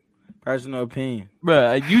 personal opinion,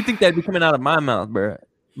 bro. You think that'd be coming out of my mouth, bro?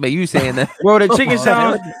 But you saying that, bro? The chicken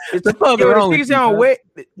sound. The chicken sound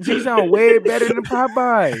way better than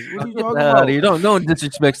Popeyes. What are you talking about? You don't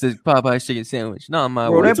disrespect the Popeyes chicken sandwich. No, my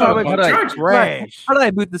bro. That Popeyes trash. How did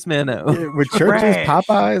I boot this man out? Yeah, with churches,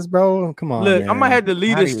 Popeyes, bro. Come on. Look, man. I might have to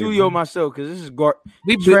leave the studio myself because this is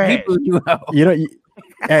we boot you out. You know,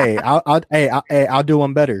 hey, I'll do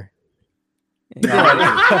one better. Lay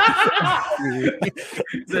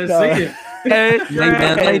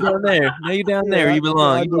down there. Lay down there. You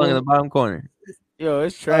belong. You belong in the bottom corner. Yo,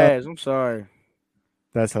 it's trash. I'm sorry.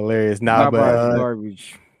 That's hilarious. Nah, but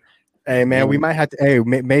garbage. Hey, man, we might have to. Hey,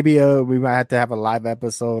 maybe we might have to have a live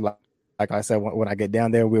episode. Like I said, when I get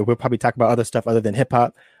down there, we'll probably talk about other stuff other than hip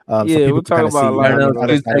hop. We'll talk about Darnell's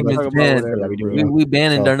food segments. We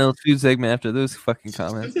banning Darnell's food segment after those fucking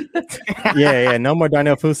comments. yeah. No more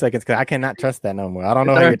Darnell food segments because I cannot trust that no more. I don't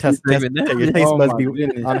know how your taste buds be. I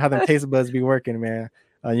don't know how them taste buds be working, man.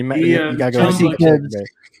 You gotta go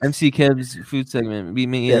MC Keb's food segment. Be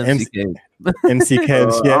me, MC Keb. MC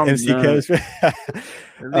Kebs, MC Kebs.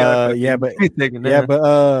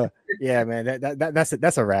 Yeah, man.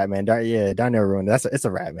 That's a rap, man. Darnell ruined. It's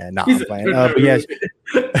a rap, man. Nah, I'm playing. Shout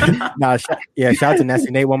out to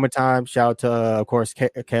Nasty Nate one more time. Shout out to of course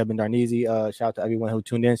Keb and Darneezy. Shout out to everyone who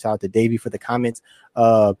tuned in. Shout out to Davey for the comments.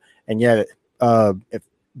 Watch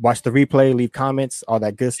the replay, leave comments, all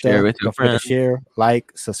that good stuff. Don't forget to share,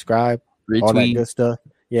 like, subscribe, retweet, all that good stuff.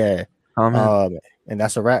 Yeah. And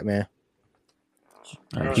that's a wrap, man.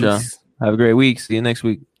 All right, y'all. Have a great week. See you next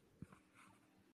week.